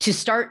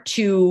start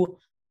to,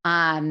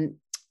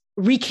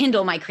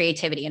 rekindle my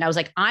creativity. And I was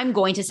like, I'm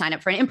going to sign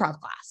up for an improv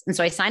class. And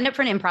so I signed up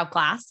for an improv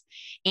class,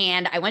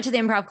 and I went to the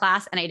improv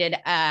class, and I did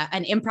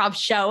an improv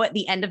show at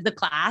the end of the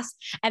class.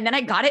 And then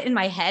I got it in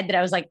my head that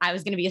I was like, I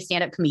was going to be a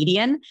stand-up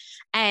comedian.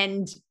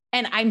 And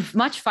I'm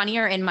much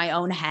funnier in my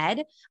own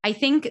head, I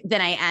think,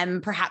 than I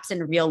am perhaps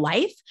in real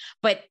life.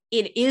 But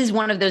it is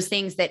one of those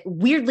things that,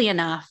 weirdly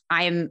enough,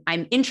 I'm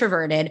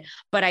introverted,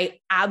 but I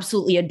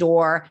absolutely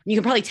adore. You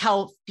can probably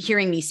tell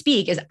hearing me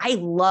speak is I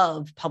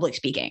love public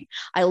speaking.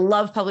 I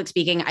love public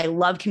speaking. I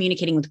love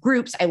communicating with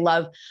groups. I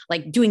love,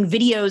 like, doing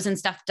videos and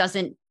stuff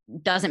doesn't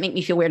make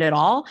me feel weird at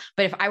all.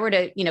 But if I were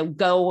to,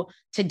 go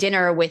to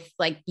dinner with,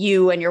 like,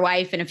 you and your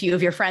wife and a few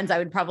of your friends, I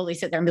would probably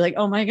sit there and be like,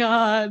 oh my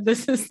God,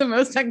 this is the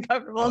most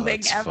uncomfortable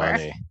thing ever.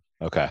 Funny.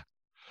 Okay.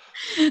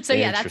 So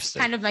yeah, that's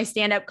kind of my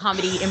stand-up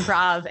comedy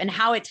improv and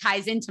how it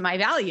ties into my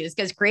values.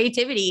 Because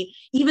creativity,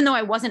 even though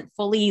I wasn't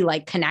fully,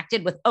 like,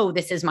 connected with, oh,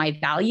 this is my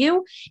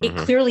value, it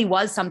clearly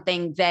was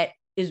something that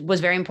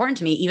was very important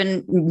to me,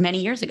 even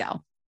many years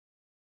ago.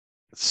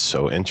 It's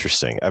so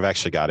interesting. I've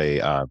actually got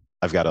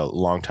I've got a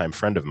longtime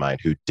friend of mine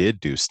who did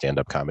do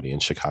stand-up comedy in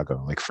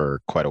Chicago, like,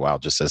 for quite a while,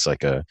 just as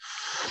like a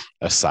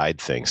side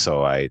thing.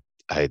 So I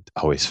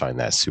always find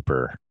that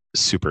super,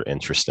 super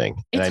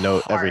interesting. And I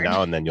know hard. Every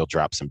now and then you'll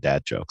drop some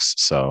dad jokes.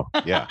 So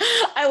yeah.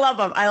 I love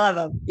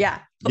them. Yeah.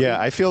 Yeah.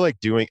 I feel like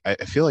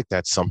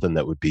that's something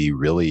that would be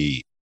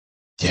really,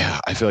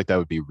 I feel like that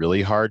would be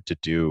really hard to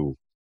do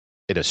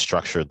in a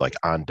structured, like,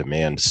 on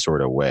demand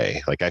sort of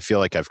way. Like, I feel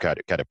like I've got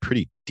a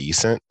pretty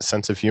decent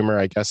sense of humor,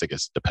 I guess. It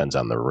depends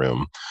on the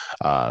room.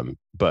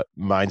 But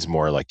mine's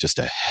more like just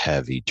a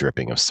heavy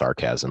dripping of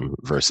sarcasm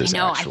versus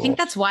I think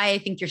that's why I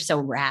think you're so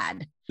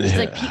rad. It's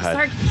like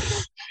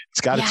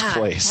it's got its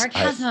place.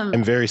 Sarcasm.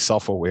 I'm very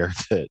self-aware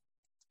that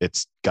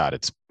it's got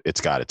its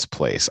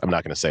place. I'm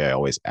not going to say I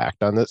always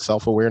act on that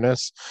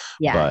self-awareness,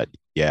 but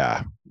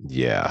yeah.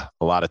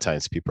 A lot of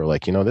times people are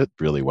like, that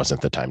really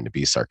wasn't the time to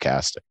be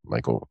sarcastic. I'm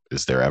like, well,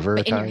 is there ever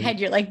a time? In your head,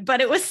 you're like,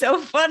 but it was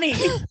so funny.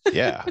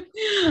 Yeah.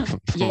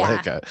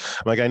 I'm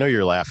like, I know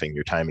you're laughing.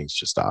 Your timing's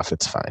just off.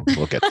 It's fine.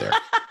 We'll get there.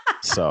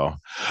 So,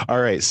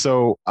 all right.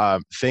 So,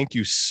 thank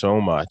you so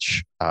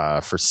much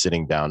for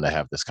sitting down to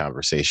have this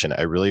conversation.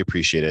 I really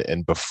appreciate it.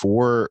 And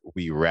before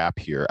we wrap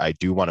here, I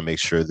do want to make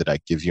sure that I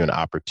give you an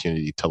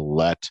opportunity to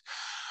let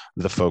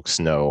the folks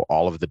know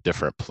all of the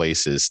different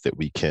places that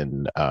we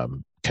can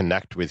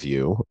connect with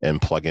you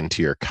and plug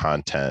into your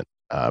content.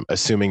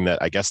 Assuming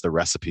that I guess the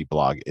recipe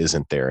blog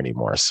isn't there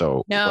anymore.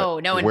 So No,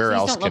 and where please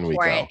else don't look can we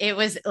for go? it. It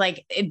was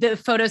like the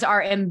photos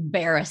are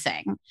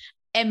embarrassing.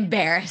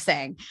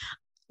 Embarrassing.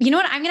 You know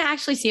what? I'm gonna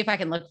actually see if I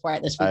can look for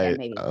it this weekend,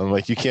 maybe. I'm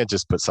like, you can't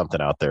just put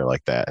something out there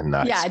like that and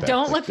not Yeah, expect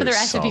don't like look for the there's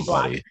recipe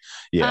blog. somebody.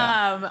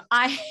 Yeah.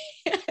 I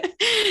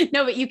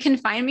no, but you can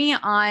find me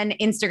on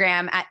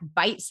Instagram at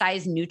bite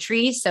size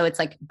nutri. So it's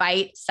like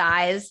bite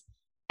size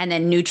and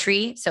then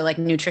nutri. So like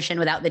nutrition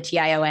without the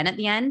TION at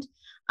the end.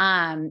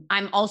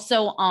 I'm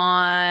also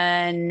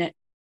on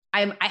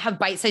I have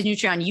Bite Size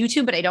Nutri on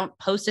YouTube, but I don't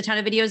post a ton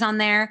of videos on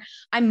there.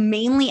 I'm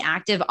mainly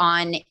active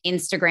on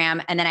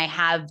Instagram, and then I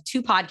have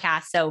 2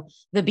 podcasts. So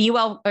the Be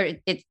Well, or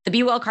it's the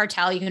Be Well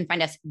Cartel. You can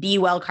find us Be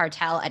Well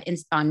Cartel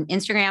on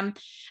Instagram,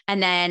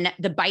 and then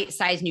the Bite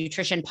Size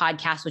Nutrition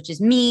podcast, which is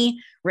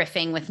me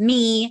riffing with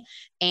me,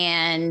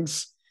 and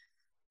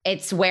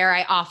it's where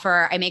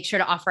I make sure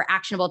to offer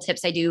actionable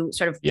tips. I do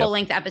sort of full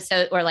length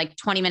episode or like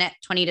 20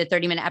 to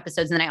 30 minute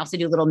episodes. And then I also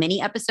do little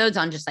mini episodes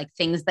on just like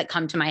things that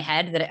come to my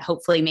head that it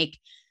hopefully make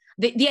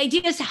the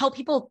idea is to help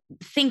people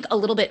think a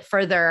little bit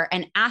further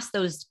and ask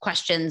those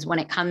questions when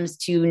it comes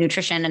to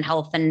nutrition and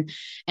health and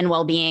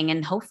well-being.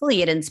 And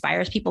hopefully it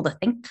inspires people to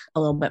think a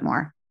little bit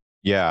more.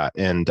 Yeah.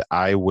 And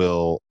I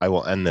will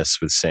end this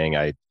with saying,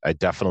 I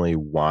definitely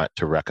want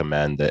to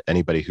recommend that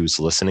anybody who's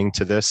listening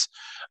to this,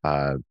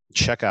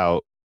 check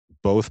out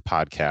both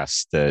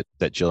podcasts that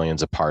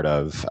Jillian's a part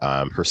of.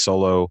 Her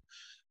solo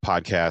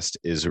podcast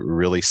is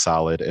really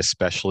solid,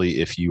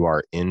 especially if you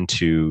are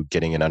into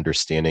getting an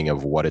understanding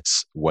of what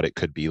it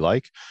could be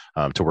like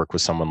to work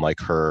with someone like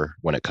her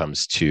when it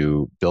comes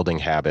to building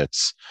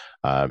habits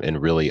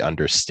and really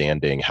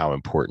understanding how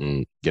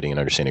important getting an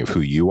understanding of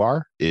who you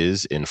are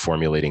is in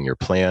formulating your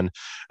plan.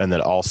 And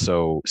then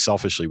also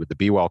selfishly with the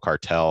Be Well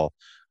Cartel,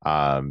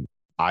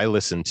 I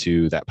listen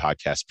to that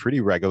podcast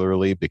pretty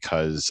regularly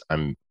because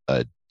I'm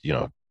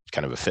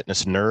kind of a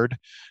fitness nerd.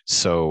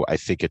 So I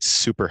think it's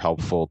super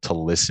helpful to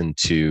listen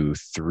to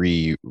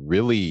 3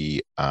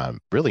 really,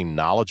 really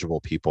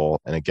knowledgeable people.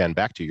 And again,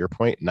 back to your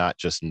point, not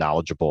just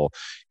knowledgeable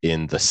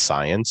in the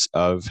science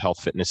of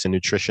health, fitness, and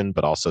nutrition,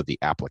 but also the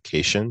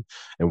application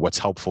and what's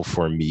helpful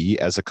for me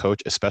as a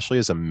coach, especially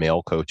as a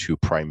male coach who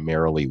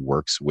primarily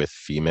works with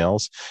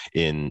females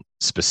in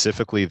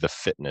specifically the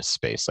fitness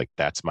space. Like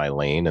that's my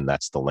lane and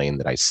that's the lane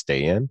that I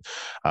stay in,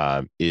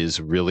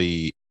 is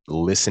really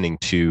listening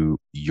to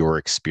your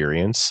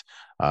experience.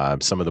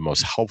 Some of the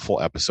most helpful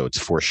episodes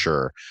for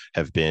sure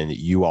have been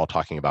you all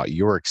talking about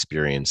your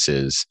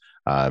experiences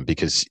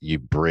because you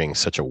bring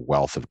such a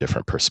wealth of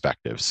different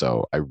perspectives.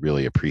 So I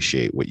really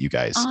appreciate what you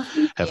guys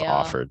have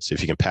offered. So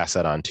if you can pass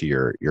that on to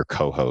your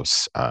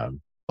co-hosts,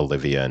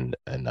 Olivia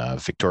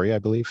and Victoria, I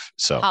believe.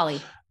 So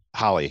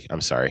Holly,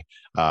 I'm sorry.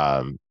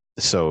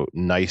 So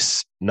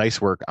nice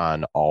work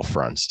on all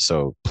fronts.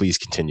 So please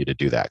continue to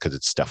do that because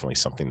it's definitely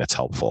something that's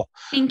helpful.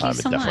 Thank you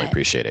so much. Definitely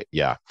appreciate it.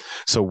 Yeah.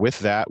 So with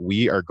that,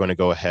 we are going to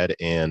go ahead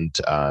and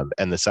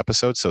end this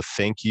episode. So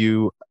thank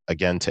you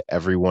again to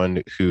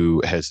everyone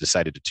who has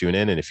decided to tune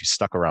in. And if you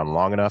stuck around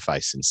long enough, I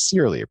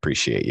sincerely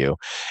appreciate you.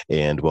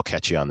 And we'll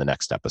catch you on the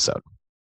next episode.